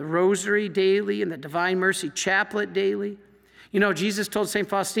 The Rosary daily and the Divine Mercy Chaplet daily. You know, Jesus told St.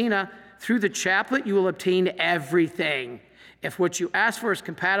 Faustina, through the chaplet, you will obtain everything, if what you ask for is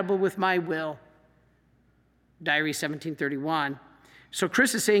compatible with my will. Diary 1731. So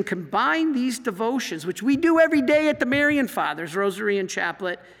Chris is saying, combine these devotions, which we do every day at the Marian Fathers, Rosary and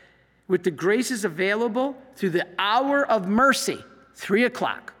Chaplet, with the graces available through the hour of mercy, 3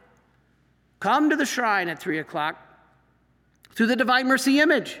 o'clock. Come to the shrine at 3 o'clock through the Divine Mercy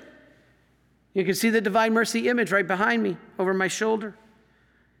image. You can see the Divine Mercy image right behind me, over my shoulder.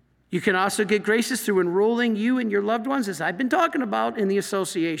 You can also get graces through enrolling you and your loved ones, as I've been talking about, in the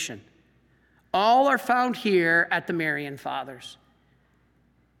association. All are found here at the Marian Fathers.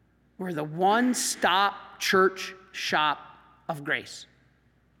 We're the one-stop church shop of grace.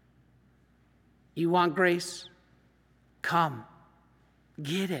 You want grace? Come.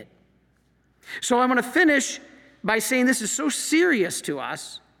 Get it. So I'm going to finish by saying this is so serious to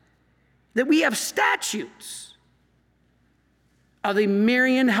us that we have statutes of the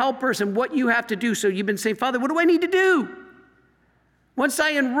Marian helpers and what you have to do. So you've been saying, Father, what do I need to do? Once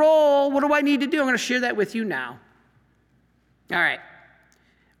I enroll, what do I need to do? I'm going to share that with you now. All right.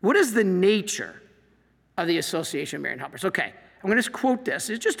 What is the nature of the Association of Marian Helpers? Okay, I'm going to just quote this.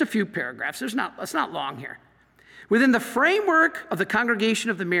 It's just a few paragraphs. It's not long here. Within the framework of the Congregation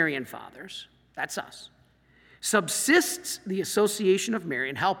of the Marian Fathers, that's us, subsists the Association of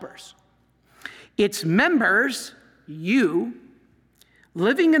Marian Helpers. Its members, you,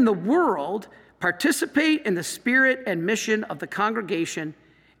 living in the world, participate in the spirit and mission of the congregation,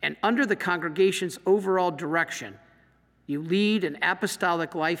 and under the congregation's overall direction, you lead an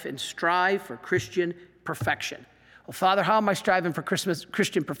apostolic life and strive for Christian perfection. Well, Father, how am I striving for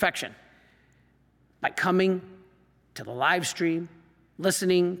Christian perfection? By coming to the live stream,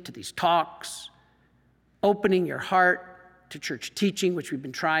 listening to these talks, opening your heart to church teaching, which we've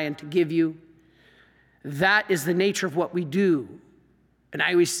been trying to give you. That is the nature of what we do. And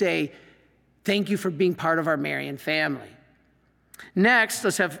I always say, thank you for being part of our Marian family. Next,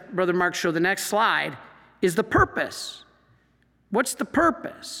 let's have Brother Mark show the next slide, is the purpose. What's the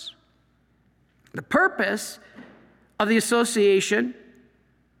purpose? The purpose of the association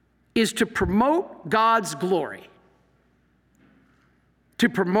is to promote God's glory, to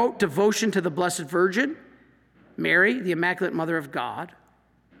promote devotion to the Blessed Virgin, Mary, the Immaculate Mother of God,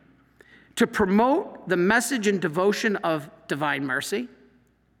 to promote the message and devotion of divine mercy,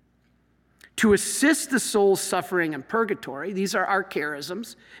 to assist the souls suffering in purgatory. These are our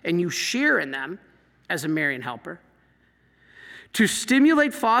charisms, and you share in them as a Marian helper. To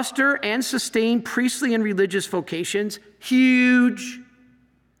stimulate, foster, and sustain priestly and religious vocations, huge.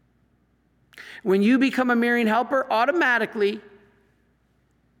 When you become a Marian helper, automatically,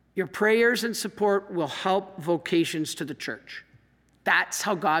 your prayers and support will help vocations to the church. That's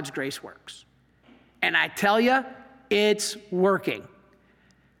how God's grace works. And I tell you, it's working.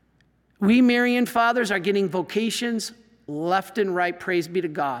 We Marian Fathers are getting vocations left and right, praise be to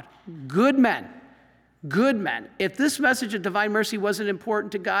God. Good men. Good men. If this message of divine mercy wasn't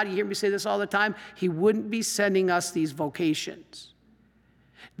important to God, you hear me say this all the time, he wouldn't be sending us these vocations.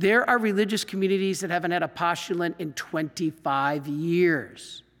 There are religious communities that haven't had a postulant in 25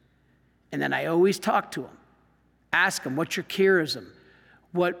 years. And then I always talk to them, ask them, what's your charism?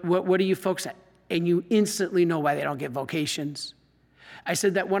 What are you folks at? And you instantly know why they don't get vocations. I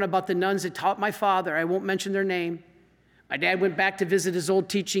said that one about the nuns that taught my father. I won't mention their name. My dad went back to visit his old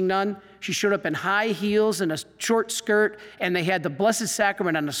teaching nun. She showed up in high heels and a short skirt, and they had the Blessed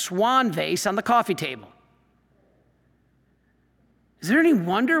Sacrament on a swan vase on the coffee table. Is there any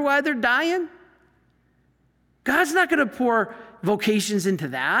wonder why they're dying? God's not going to pour vocations into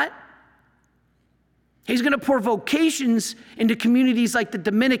that. He's going to pour vocations into communities like the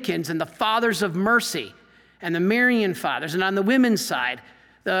Dominicans and the Fathers of Mercy and the Marian Fathers, and on the women's side,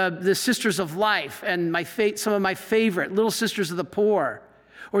 the Sisters of Life, and some of my favorite, Little Sisters of the Poor,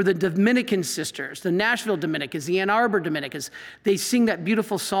 or the Dominican sisters, the Nashville Dominicans, the Ann Arbor Dominicans. They sing that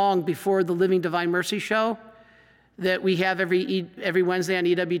beautiful song before the Living Divine Mercy show that we have every Wednesday on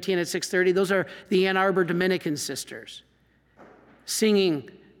EWTN at 6:30. Those are the Ann Arbor Dominican sisters singing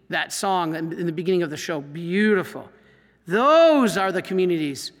that song in the beginning of the show. Beautiful. Those are the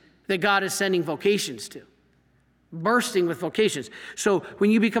communities that God is sending vocations to. Bursting with vocations. So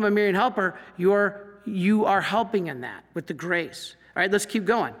when you become a Marian helper, you are helping in that with the grace. All right, let's keep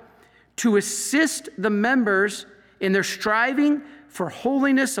going. To assist the members in their striving for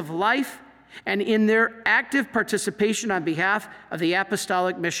holiness of life and in their active participation on behalf of the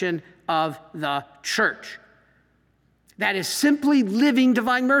apostolic mission of the church. That is simply living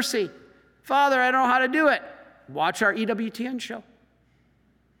divine mercy. Father, I don't know how to do it. Watch our EWTN show.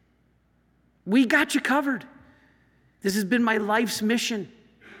 We got you covered. This has been my life's mission.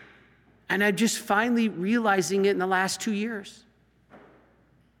 And I'm just finally realizing it in the last 2 years.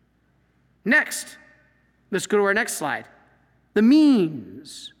 Next, let's go to our next slide. The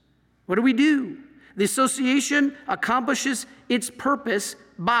means. What do we do? The association accomplishes its purpose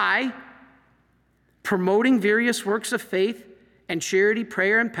by promoting various works of faith and charity,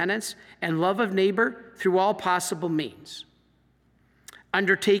 prayer and penance, and love of neighbor through all possible means.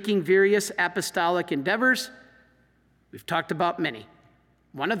 Undertaking various apostolic endeavors. We've talked about many.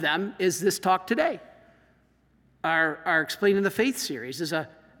 One of them is this talk today. Our Explaining the Faith series is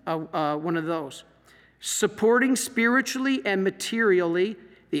one of those. Supporting spiritually and materially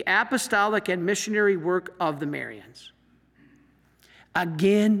the apostolic and missionary work of the Marians.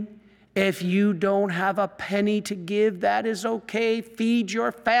 Again, if you don't have a penny to give, that is okay. Feed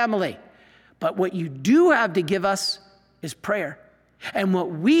your family. But what you do have to give us is prayer. And what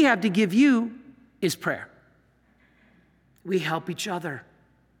we have to give you is prayer. We help each other.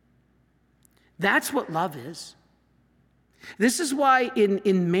 That's what love is. This is why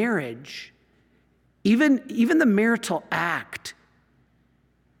in marriage, even the marital act,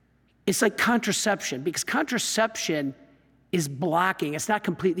 it's like contraception, because contraception is blocking. It's not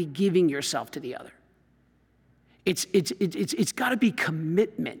completely giving yourself to the other. It's got to be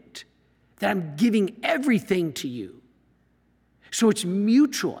commitment that I'm giving everything to you. So it's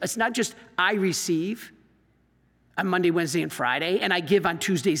mutual. It's not just I receive on Monday, Wednesday, and Friday, and I give on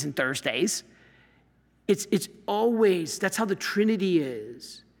Tuesdays and Thursdays. It's always, that's how the Trinity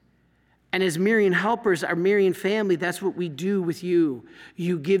is. And as Marian helpers, our Marian family, that's what we do with you.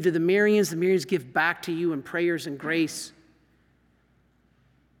 You give to the Marians give back to you in prayers and grace.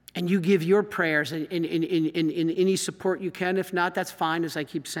 And you give your prayers in any support you can. If not, that's fine, as I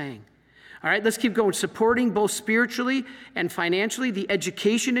keep saying. All right, let's keep going. Supporting both spiritually and financially the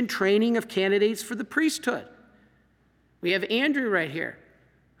education and training of candidates for the priesthood. We have Andrew right here,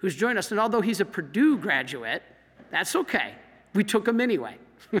 who's joined us. And although he's a Purdue graduate, that's okay. We took him anyway.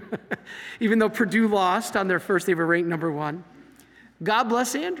 Even though Purdue lost on their first, they were ranked number 1. God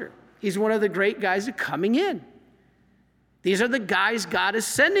bless Andrew. He's one of the great guys that are coming in. These are the guys God is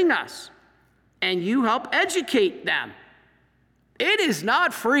sending us. And you help educate them. It is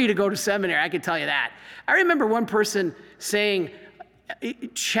not free to go to seminary, I can tell you that. I remember one person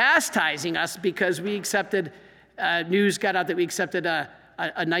chastising us because we accepted, news got out that we accepted a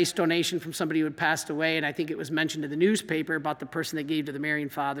nice donation from somebody who had passed away, and I think it was mentioned in the newspaper about the person that gave to the Marian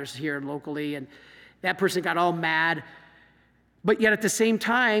Fathers here locally, and that person got all mad. But yet at the same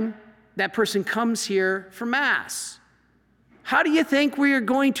time, that person comes here for Mass. How do you think we are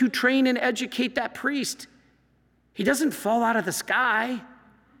going to train and educate that priest? He doesn't fall out of the sky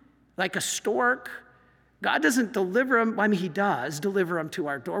like a stork. God doesn't deliver him. I mean, he does deliver him to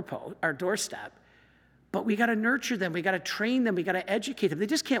our doorstep. But we got to nurture them. We got to train them. We got to educate them. They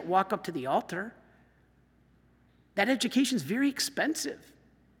just can't walk up to the altar. That education is very expensive.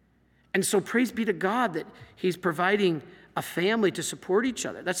 And so praise be to God that he's providing a family to support each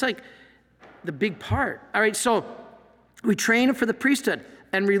other. That's like the big part. All right, so we train them for the priesthood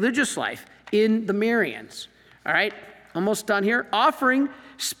and religious life in the Marians. All right, almost done here. Offering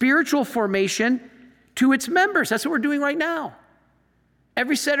spiritual formation to its members. That's what we're doing right now.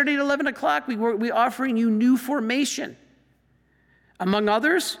 Every Saturday at 11 o'clock, we're offering you new formation. Among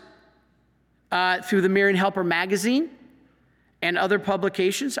others, through the Marian Helper magazine and other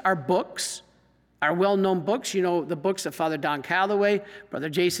publications, our books, our well-known books. You know, the books that Father Don Calloway, Brother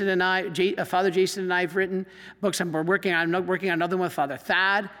Jason and I, Father Jason and I have written. Books I'm working on another one with Father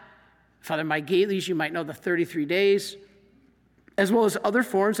Thad. Father Mike Gately's, you might know, the 33 Days. As well as other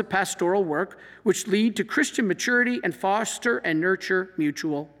forms of pastoral work which lead to Christian maturity and foster and nurture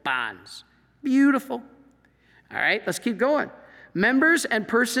mutual bonds. Beautiful. All right, let's keep going. Members and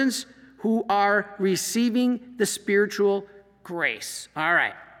persons who are receiving the spiritual grace. All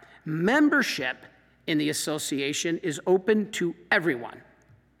right, membership in the association is open to everyone.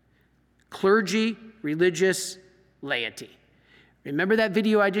 Clergy, religious, laity. Remember that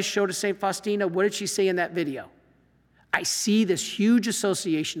video I just showed of St. Faustina? What did she say in that video? I see this huge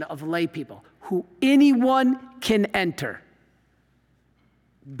association of lay people who anyone can enter.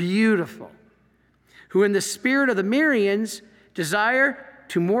 Beautiful. Who in the spirit of the Marians desire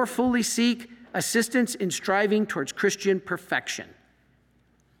to more fully seek assistance in striving towards Christian perfection.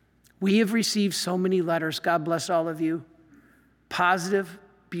 We have received so many letters, God bless all of you, positive,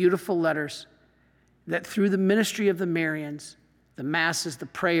 beautiful letters that through the ministry of the Marians, the masses, the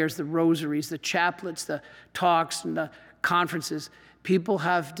prayers, the rosaries, the chaplets, the talks, and the conferences, people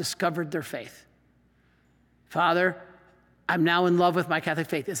have discovered their faith. Father, I'm now in love with my Catholic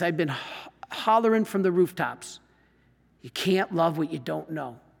faith. As I've been hollering from the rooftops, you can't love what you don't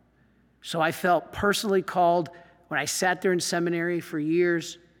know. So I felt personally called when I sat there in seminary for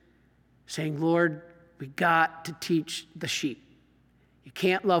years, saying, Lord, we got to teach the sheep. You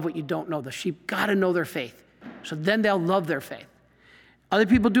can't love what you don't know. The sheep got to know their faith. So then they'll love their faith. Other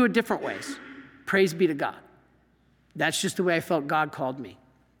people do it different ways. Praise be to God. That's just the way I felt God called me.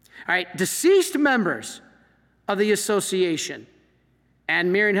 All right, deceased members of the association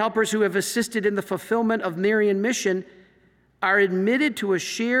and Marian helpers who have assisted in the fulfillment of Marian mission are admitted to a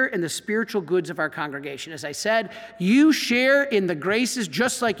share in the spiritual goods of our congregation. As I said, you share in the graces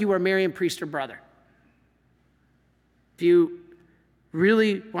just like you are Marian priest or brother. If you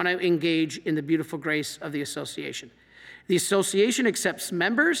really want to engage in the beautiful grace of the association. The association accepts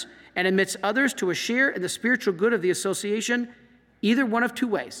members and admits others to a share in the spiritual good of the association either one of two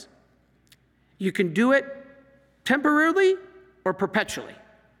ways. You can do it temporarily or perpetually.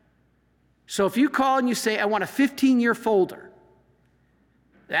 So if you call and you say, I want a 15-year folder,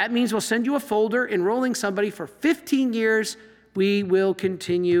 that means we'll send you a folder enrolling somebody for 15 years. We will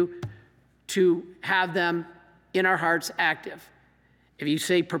continue to have them in our hearts active. If you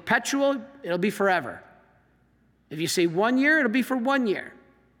say perpetual, it'll be forever. If you say 1 year, it'll be for 1 year.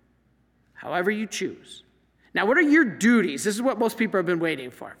 However you choose. Now, what are your duties? This is what most people have been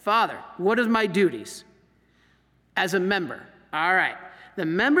waiting for. Father, what are my duties as a member? All right. The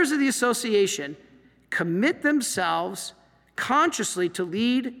members of the association commit themselves consciously to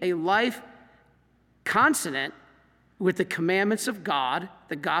lead a life consonant with the commandments of God,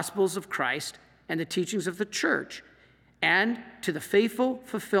 the gospels of Christ, and the teachings of the church, and to the faithful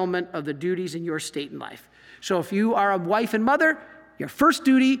fulfillment of the duties in your state and life. So if you are a wife and mother, your first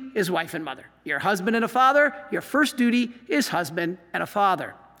duty is wife and mother. You're a husband and a father, your first duty is husband and a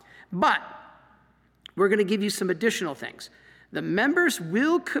father. But we're going to give you some additional things. The members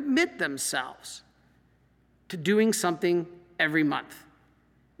will commit themselves to doing something every month.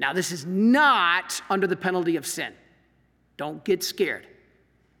 Now, this is not under the penalty of sin. Don't get scared.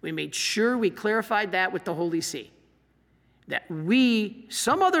 We made sure we clarified that with the Holy See. That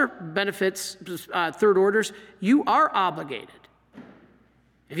some other benefits, third orders, you are obligated.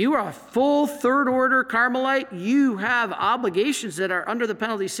 If you are a full third order Carmelite, you have obligations that are under the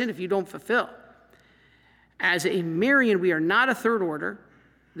penalty of sin if you don't fulfill. As a Marian, we are not a third order,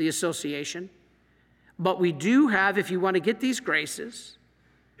 the association, but we do have, if you want to get these graces,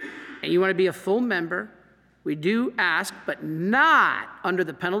 and you want to be a full member, we do ask, but not under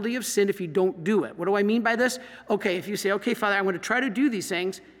the penalty of sin if you don't do it. What do I mean by this? Okay, if you say, okay, Father, I'm going to try to do these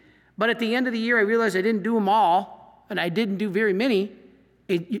things, but at the end of the year I realize I didn't do them all, and I didn't do very many,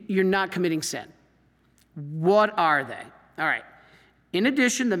 you're not committing sin. What are they? All right. In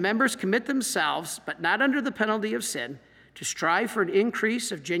addition, the members commit themselves, but not under the penalty of sin, to strive for an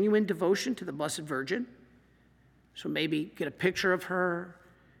increase of genuine devotion to the Blessed Virgin. So maybe get a picture of her,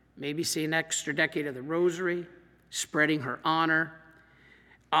 maybe say an extra decade of the Rosary, spreading her honor.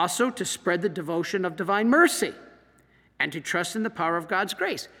 Also, to spread the devotion of divine mercy and to trust in the power of God's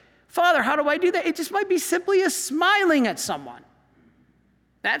grace. Father, how do I do that? It just might be simply as smiling at someone.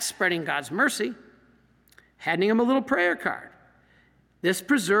 That's spreading God's mercy. Handing them a little prayer card. This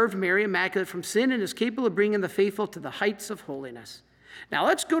preserved Mary Immaculate from sin and is capable of bringing the faithful to the heights of holiness. Now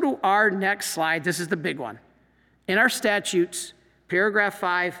let's go to our next slide. This is the big one. In our statutes, paragraph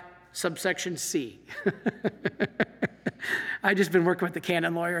 5, subsection C. I've just been working with the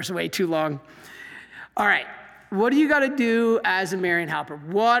canon lawyers way too long. All right, what do you got to do as a Marian helper?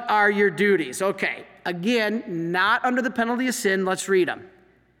 What are your duties? Okay, again, not under the penalty of sin. Let's read them.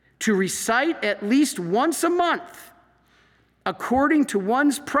 To recite at least once a month, according to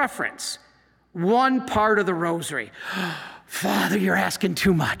one's preference, one part of the rosary. Father, you're asking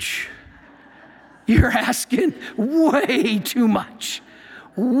too much. You're asking way too much.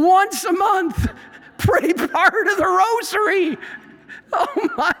 Once a month, pray part of the rosary. Oh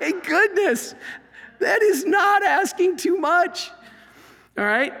my goodness. That is not asking too much. All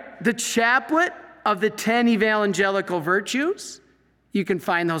right. The chaplet of the 10 evangelical virtues. You can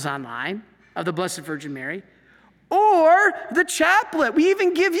find those online, of the Blessed Virgin Mary. Or the chaplet. We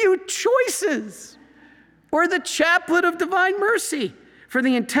even give you choices. Or the chaplet of divine mercy for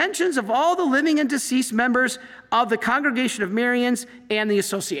the intentions of all the living and deceased members of the Congregation of Marians and the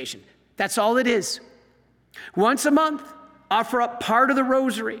association. That's all it is. Once a month, offer up part of the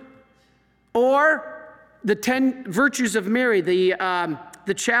rosary. Or the 10 virtues of Mary, the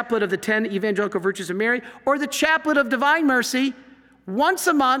chaplet of the 10 evangelical virtues of Mary, or the chaplet of divine mercy. Once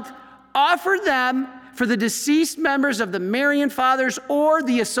a month, offer them for the deceased members of the Marian Fathers or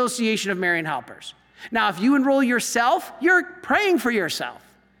the Association of Marian Helpers. Now, if you enroll yourself, you're praying for yourself.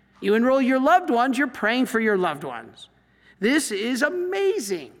 You enroll your loved ones, you're praying for your loved ones. This is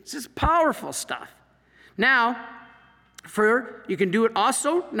amazing. This is powerful stuff. Now, you can do it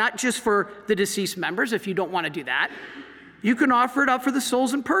also, not just for the deceased members, if you don't want to do that. You can offer it up for the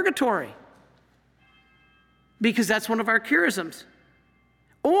souls in purgatory, because that's one of our charisms.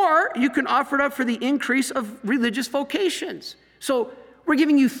 Or you can offer it up for the increase of religious vocations. So we're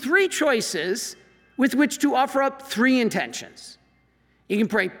giving you 3 choices with which to offer up 3 intentions. You can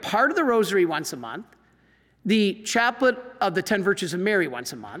pray part of the rosary once a month, the chaplet of the 10 Virtues of Mary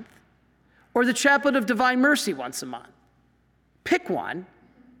once a month, or the chaplet of Divine Mercy once a month. Pick one,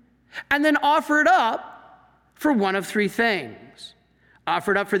 and then offer it up for one of 3 things.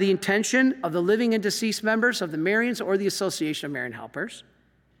 Offer it up for the intention of the living and deceased members of the Marians or the Association of Marian Helpers.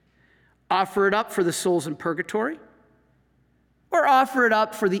 Offer it up for the souls in purgatory, or offer it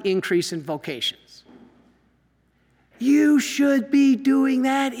up for the increase in vocations. You should be doing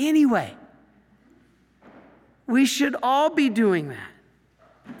that anyway. We should all be doing that.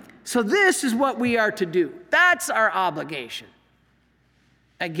 So this is what we are to do. That's our obligation.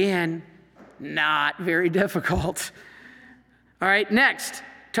 Again, not very difficult. All right, next,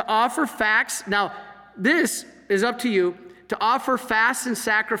 to offer facts. Now, this is up to you. To offer fast and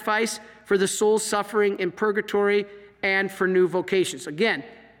sacrifice for the souls suffering in purgatory and for new vocations. Again,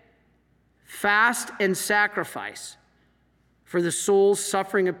 fast and sacrifice for the souls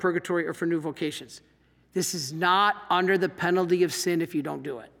suffering in purgatory or for new vocations. This is not under the penalty of sin if you don't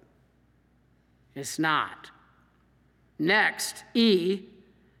do it. It's not. Next, E,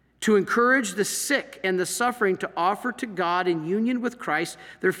 to encourage the sick and the suffering to offer to God in union with Christ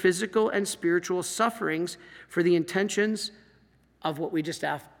their physical and spiritual sufferings for the intentions of what we just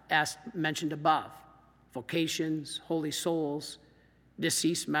mentioned above: vocations, holy souls,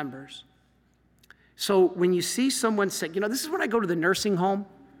 deceased members. So when you see someone sick, this is when I go to the nursing home,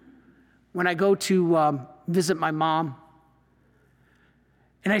 when I go to visit my mom,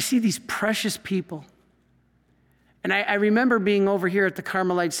 and I see these precious people. And I remember being over here at the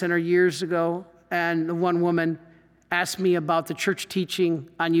Carmelite Center years ago, and the one woman asked me about the church teaching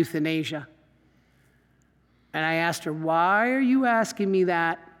on euthanasia. And I asked her, "Why are you asking me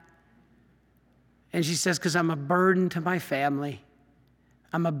that?" And she says, "Because I'm a burden to my family.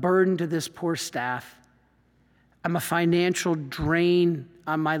 I'm a burden to this poor staff. I'm a financial drain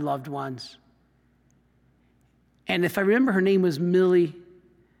on my loved ones." And if I remember, her name was Millie.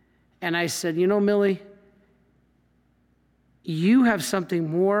 And I said, Millie, you have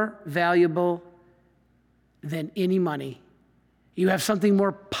something more valuable than any money. You have something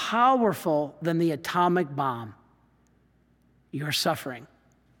more powerful than the atomic bomb. Your suffering.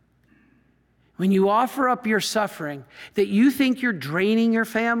 When you offer up your suffering, that you think you're draining your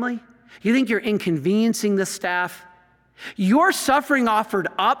family, you think you're inconveniencing the staff, your suffering offered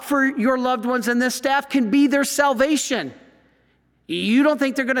up for your loved ones and this staff can be their salvation. You don't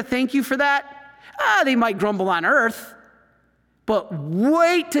think they're going to thank you for that? They might grumble on earth, but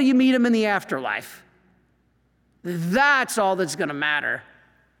wait till you meet them in the afterlife. That's all that's going to matter.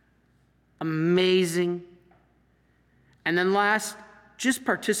 Amazing. And then last, just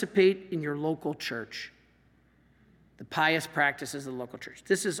participate in your local church. The pious practices of the local church.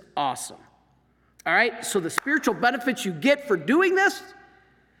 This is awesome. All right, so the spiritual benefits you get for doing this,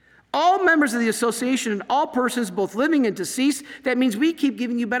 all members of the association and all persons, both living and deceased, that means we keep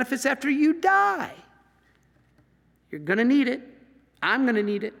giving you benefits after you die. You're going to need it. I'm going to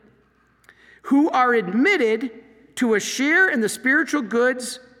need it. Who are admitted to a share in the spiritual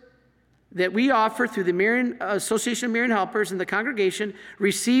goods that we offer through the Marian Association of Marian Helpers and the congregation,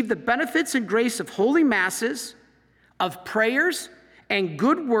 receive the benefits and grace of holy masses, of prayers and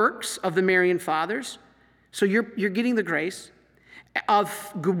good works of the Marian Fathers. So you're getting the grace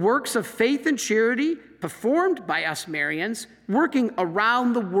of good works of faith and charity performed by us Marians, working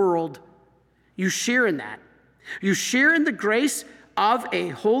around the world. You share in that. You share in the grace of a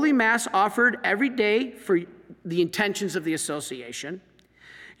holy mass offered every day for the intentions of the association.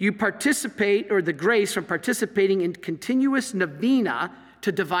 You participate, or the grace from participating in continuous novena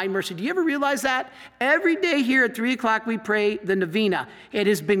to Divine Mercy. Do you ever realize that? Every day here at 3 o'clock we pray the novena. It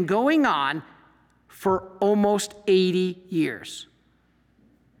has been going on for almost 80 years.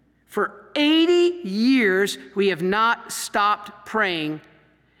 For 80 years, we have not stopped praying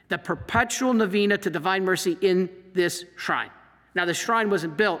the perpetual novena to Divine Mercy in this shrine. Now, the shrine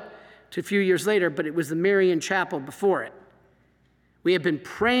wasn't built till a few years later, but it was the Marian chapel before it. We have been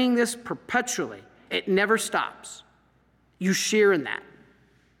praying this perpetually. It never stops. You share in that.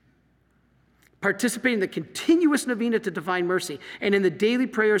 Participate in the continuous novena to Divine Mercy and in the daily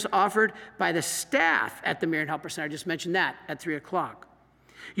prayers offered by the staff at the Marian Helper Center. I just mentioned that at 3 o'clock.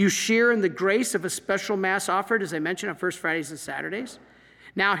 You share in the grace of a special Mass offered, as I mentioned, on First Fridays and Saturdays.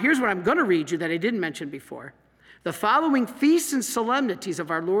 Now, here's what I'm going to read you that I didn't mention before. The following feasts and solemnities of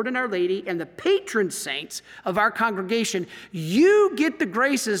our Lord and Our Lady and the patron saints of our congregation, you get the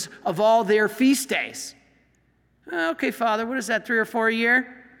graces of all their feast days. Okay, Father, what is that, 3 or 4 a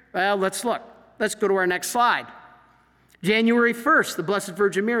year? Well, let's look. Let's go to our next slide. January 1st, the Blessed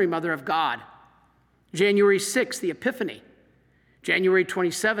Virgin Mary, Mother of God. January 6th, the Epiphany. January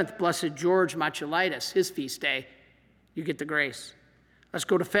 27th, Blessed George Machalitis, his feast day. You get the grace. Let's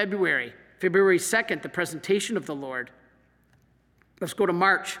go to February. February 2nd, the Presentation of the Lord. Let's go to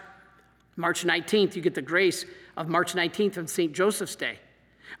March. March 19th, you get the grace of March 19th on St. Joseph's Day.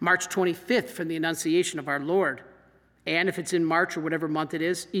 March 25th, from the Annunciation of our Lord. And if it's in March or whatever month it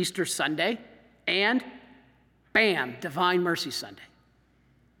is, Easter Sunday. And bam, Divine Mercy Sunday.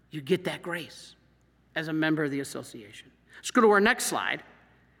 You get that grace as a member of the association. Let's go to our next slide.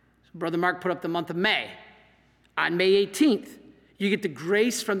 So Brother Mark put up the month of May. On May 18th, you get the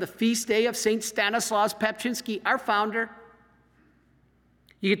grace from the feast day of St. Stanislaus Papczynski, our founder.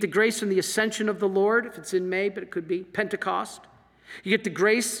 You get the grace from the Ascension of the Lord, if it's in May, but it could be Pentecost. You get the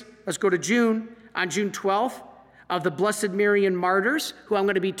grace, let's go to June, on June 12th, of the Blessed Marian Martyrs, who I'm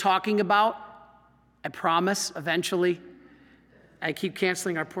going to be talking about, I promise, eventually. I keep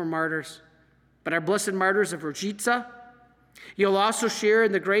canceling our poor martyrs. But our Blessed Martyrs of Rodzica. You'll also share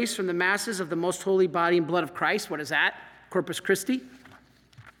in the grace from the Masses of the Most Holy Body and Blood of Christ. What is that? Corpus Christi.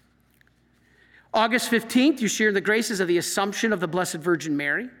 August 15th, you share in the graces of the Assumption of the Blessed Virgin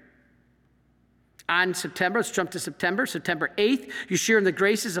Mary. On September, let's jump to September. September 8th, you share in the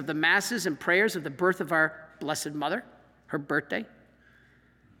graces of the Masses and prayers of the birth of our Blessed Mother, her birthday.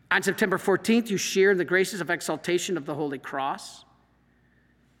 On September 14th, you share in the graces of exaltation of the Holy Cross.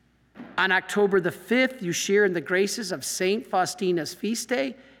 On October the 5th, you share in the graces of St. Faustina's feast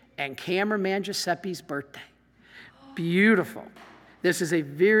day and Cameraman Giuseppe's birthday. Beautiful. This is a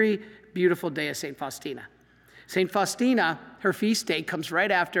very beautiful day of St. Faustina. St. Faustina, her feast day comes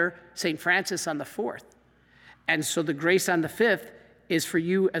right after St. Francis on the 4th. And so the grace on the 5th is for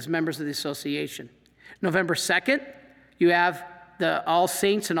you as members of the association. November 2nd, you have the All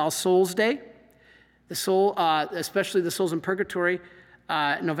Saints and All Souls Day. The soul, especially the souls in purgatory,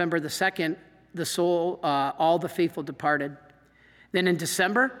 November the 2nd, the soul, all the faithful departed. Then in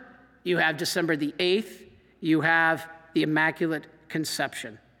December, you have December the 8th, you have the Immaculate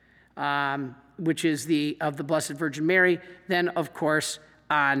Conception, which is of the Blessed Virgin Mary. Then, of course,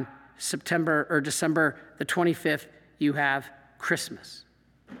 on December the 25th, you have Christmas.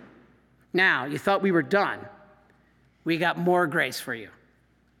 Now, you thought we were done. We got more grace for you.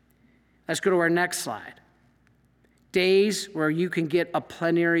 Let's go to our next slide. Days where you can get a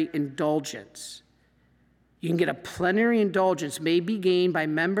plenary indulgence. You can get a plenary indulgence, may be gained by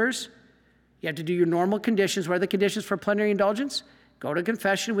members. You have to do your normal conditions. What are the conditions for plenary indulgence? Go to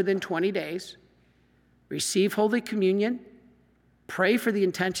confession within 20 days, receive Holy Communion, pray for the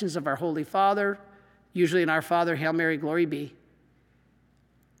intentions of our Holy Father, usually in Our Father, Hail Mary, Glory be,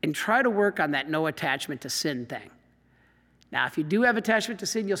 and try to work on that no attachment to sin thing. Now, if you do have attachment to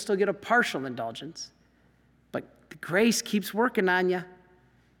sin, you'll still get a partial indulgence, but the grace keeps working on you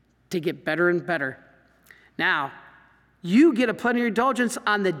to get better and better. Now, you get a plenary indulgence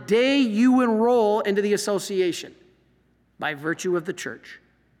on the day you enroll into the association by virtue of the church.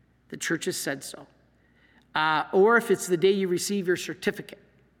 The church has said so. Or if it's the day you receive your certificate.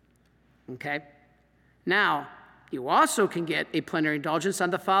 Okay? Now, you also can get a plenary indulgence on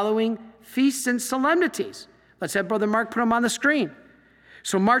the following feasts and solemnities. Let's have Brother Mark put them on the screen.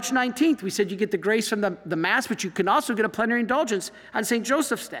 So March 19th, we said you get the grace from the Mass, but you can also get a plenary indulgence on St.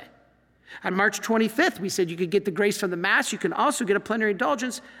 Joseph's Day. On March 25th, we said you could get the grace from the Mass. You can also get a plenary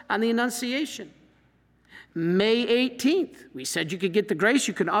indulgence on the Annunciation. May 18th, we said you could get the grace.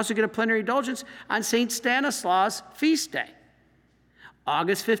 You can also get a plenary indulgence on St. Stanislaus' feast day.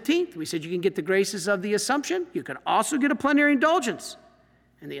 August 15th, we said you can get the graces of the Assumption. You can also get a plenary indulgence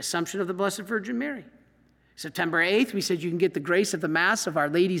in the Assumption of the Blessed Virgin Mary. September 8th, we said you can get the grace of the Mass of Our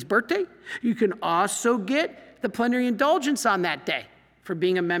Lady's birthday. You can also get the plenary indulgence on that day for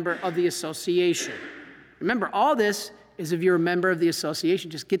being a member of the association. Remember, all this is if you're a member of the association.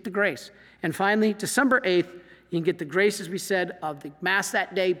 Just get the grace. And finally, December 8th, you can get the grace, as we said, of the Mass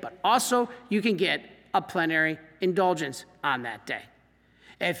that day, but also you can get a plenary indulgence on that day.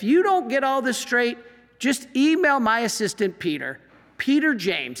 If you don't get all this straight, just email my assistant, Peter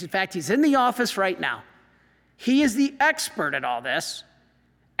James. In fact, he's in the office right now. He is the expert at all this.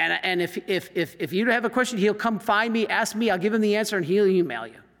 And if you have a question, he'll come find me, ask me, I'll give him the answer, and he'll email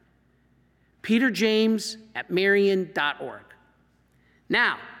you. peterjames@marian.org.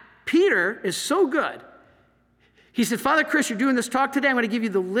 Now, Peter is so good. He said, Father Chris, you're doing this talk today. I'm going to give you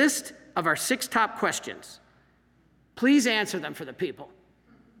the list of our 6 top questions. Please answer them for the people.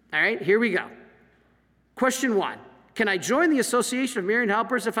 All right, here we go. Question 1, can I join the Association of Marian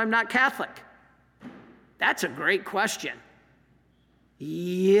Helpers if I'm not Catholic? That's a great question.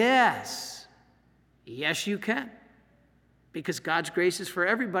 Yes. Yes, you can. Because God's grace is for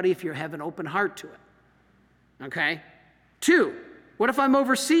everybody if you have an open heart to it. Okay? 2, what if I'm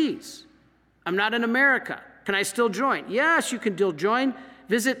overseas? I'm not in America. Can I still join? Yes, you can still join.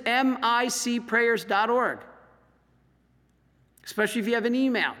 Visit micprayers.org. Especially if you have an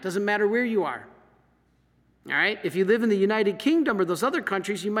email. Doesn't matter where you are. All right? If you live in the United Kingdom or those other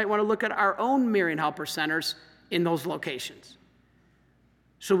countries, you might want to look at our own Marian Helper centers in those locations.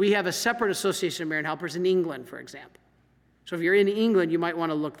 So we have a separate Association of Marian Helpers in England, for example. So if you're in England, you might want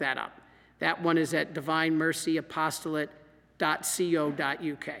to look that up. That one is at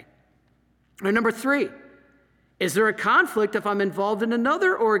divinemercyapostolate.co.uk. And number 3, is there a conflict if I'm involved in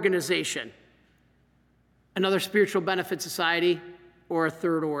another organization, another spiritual benefit society, or a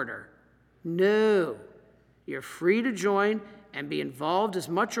third order? No. You're free to join and be involved as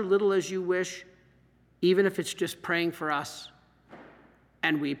much or little as you wish, even if it's just praying for us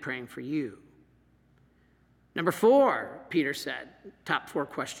and we praying for you. Number 4, Peter said, top 4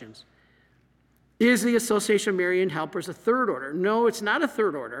 questions. Is the Association of Marian Helpers a third order? No, it's not a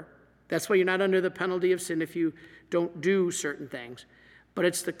third order. That's why you're not under the penalty of sin if you don't do certain things. But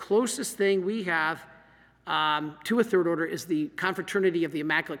it's the closest thing we have to a third order is the Confraternity of the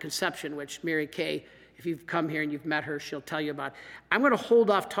Immaculate Conception, which Mary Kay, if you've come here and you've met her, she'll tell you about. I'm going to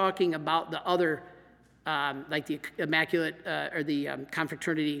hold off talking about the other, like the Immaculate or the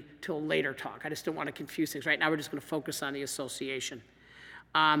Confraternity till a later talk. I just don't want to confuse things. Right now we're just going to focus on the association.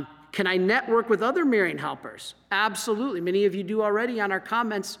 Can I network with other Marian Helpers? Absolutely. Many of you do already on our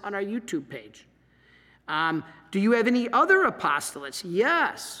comments on our YouTube page. Do you have any other apostolates?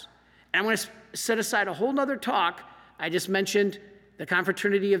 Yes. And I'm going to set aside a whole nother talk. I just mentioned the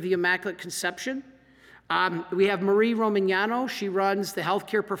Confraternity of the Immaculate Conception. We have Marie Romagnano. She runs the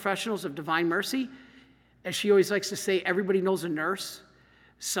Healthcare Professionals of Divine Mercy. As she always likes to say, everybody knows a nurse.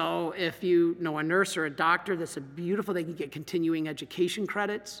 So if you know a nurse or a doctor, that's a beautiful, they can get continuing education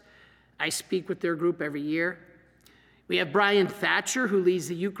credits. I speak with their group every year. We have Brian Thatcher, who leads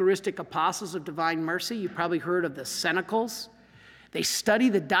the Eucharistic Apostles of Divine Mercy. You've probably heard of the Cenacles. They study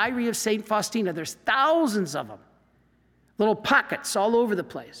the diary of St. Faustina. There's thousands of them, little pockets all over the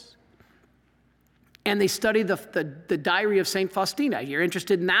place. And they study the diary of St. Faustina. If you're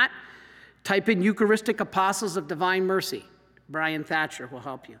interested in that, type in Eucharistic Apostles of Divine Mercy. Brian Thatcher will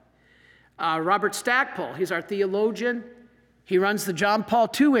help you. Robert Stackpole, he's our theologian. He runs the John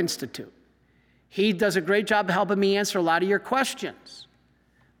Paul II Institute. He does a great job of helping me answer a lot of your questions.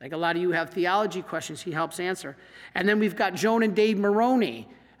 Like a lot of you have theology questions, he helps answer. And then we've got Joan and Dave Maroney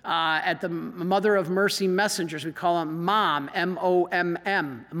at the Mother of Mercy Messengers. We call them MOM,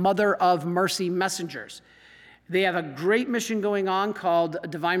 M-O-M-M, Mother of Mercy Messengers. They have a great mission going on called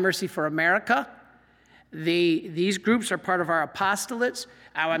Divine Mercy for America. These groups are part of our apostolates.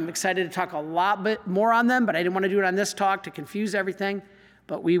 I'm excited to talk a lot bit more on them, but I didn't want to do it on this talk to confuse everything,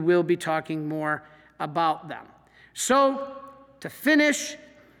 but we will be talking more about them. So, to finish,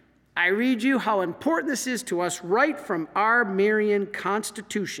 I read you how important this is to us right from our Marian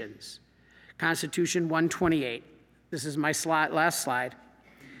constitutions. Constitution 128. This is my last slide.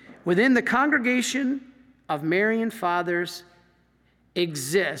 Within the congregation of Marian Fathers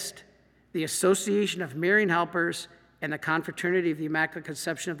exist the Association of Marian Helpers and the Confraternity of the Immaculate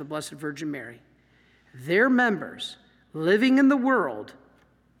Conception of the Blessed Virgin Mary. Their members, living in the world,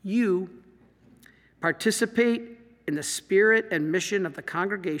 you participate in the spirit and mission of the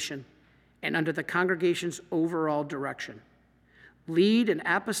congregation and under the congregation's overall direction. Lead an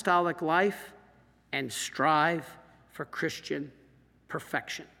apostolic life and strive for Christian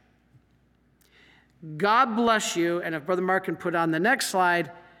perfection. God bless you, and if Brother Mark can put on the next slide,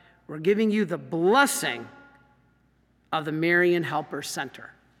 we're giving you the blessing of the Marian Helper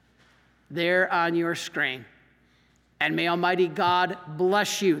Center there on your screen. And may Almighty God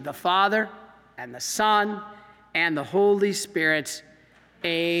bless you, the Father and the Son and the Holy Spirit.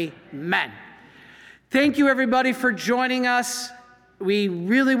 Amen. Thank you, everybody, for joining us. We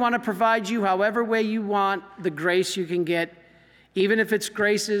really want to provide you however way you want the grace you can get, even if it's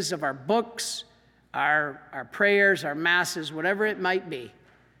graces of our books, our prayers, our masses, whatever it might be.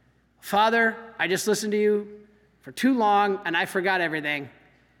 Father, I just listened to you for too long and I forgot everything.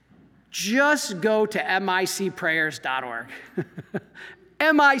 Just go to micprayers.org,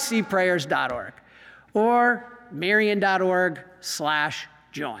 micprayers.org, or marian.org,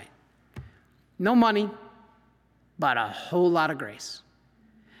 member/join. No money, but a whole lot of grace.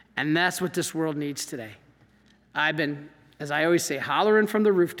 And that's what this world needs today. I've been, as I always say, hollering from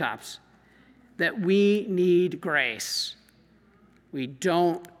the rooftops that we need grace. We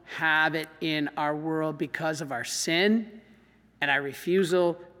don't have it in our world because of our sin and our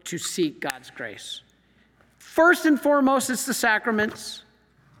refusal to seek God's grace. First and foremost, it's the sacraments.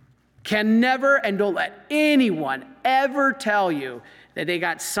 Can never, and don't let anyone ever tell you that they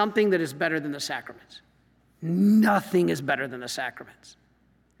got something that is better than the sacraments. Nothing is better than the sacraments.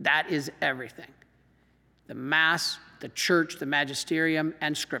 That is everything. The Mass, the Church, the Magisterium,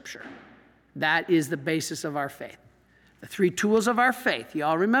 and Scripture. That is the basis of our faith. The three tools of our faith, you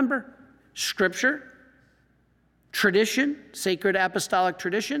all remember? Scripture, tradition, sacred apostolic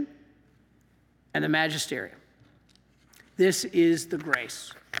tradition, and the Magisterium. This is the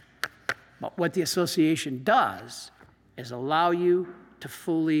grace. But what the association does is allow you to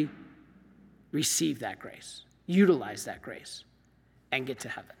fully receive that grace, utilize that grace, and get to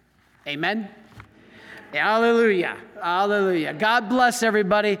heaven. Amen? Hallelujah. Hallelujah. God bless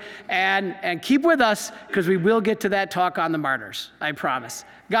everybody, and keep with us because we will get to that talk on the martyrs, I promise.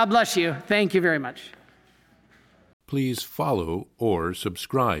 God bless you. Thank you very much. Please follow or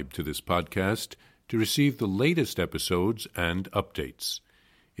subscribe to this podcast to receive the latest episodes and updates.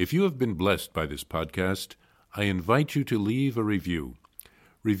 If you have been blessed by this podcast, I invite you to leave a review.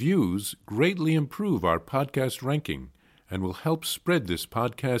 Reviews greatly improve our podcast ranking and will help spread this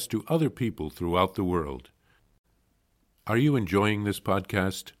podcast to other people throughout the world. Are you enjoying this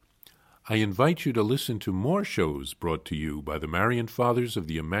podcast? I invite you to listen to more shows brought to you by the Marian Fathers of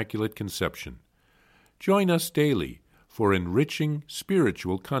the Immaculate Conception. Join us daily for enriching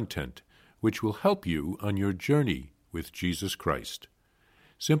spiritual content, which will help you on your journey with Jesus Christ.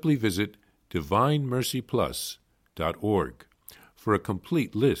 Simply visit DivineMercyPlus.org for a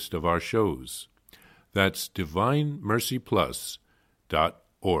complete list of our shows. That's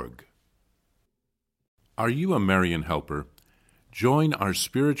DivineMercyPlus.org. Are you a Marian helper? Join our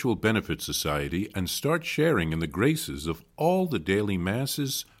Spiritual Benefit Society and start sharing in the graces of all the daily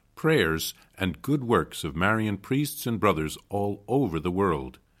masses, prayers, and good works of Marian priests and brothers all over the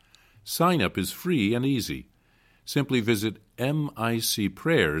world. Sign up is free and easy. Simply visit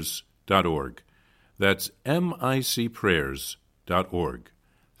micprayers.org. That's micprayers.org.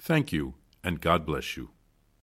 Thank you, and God bless you.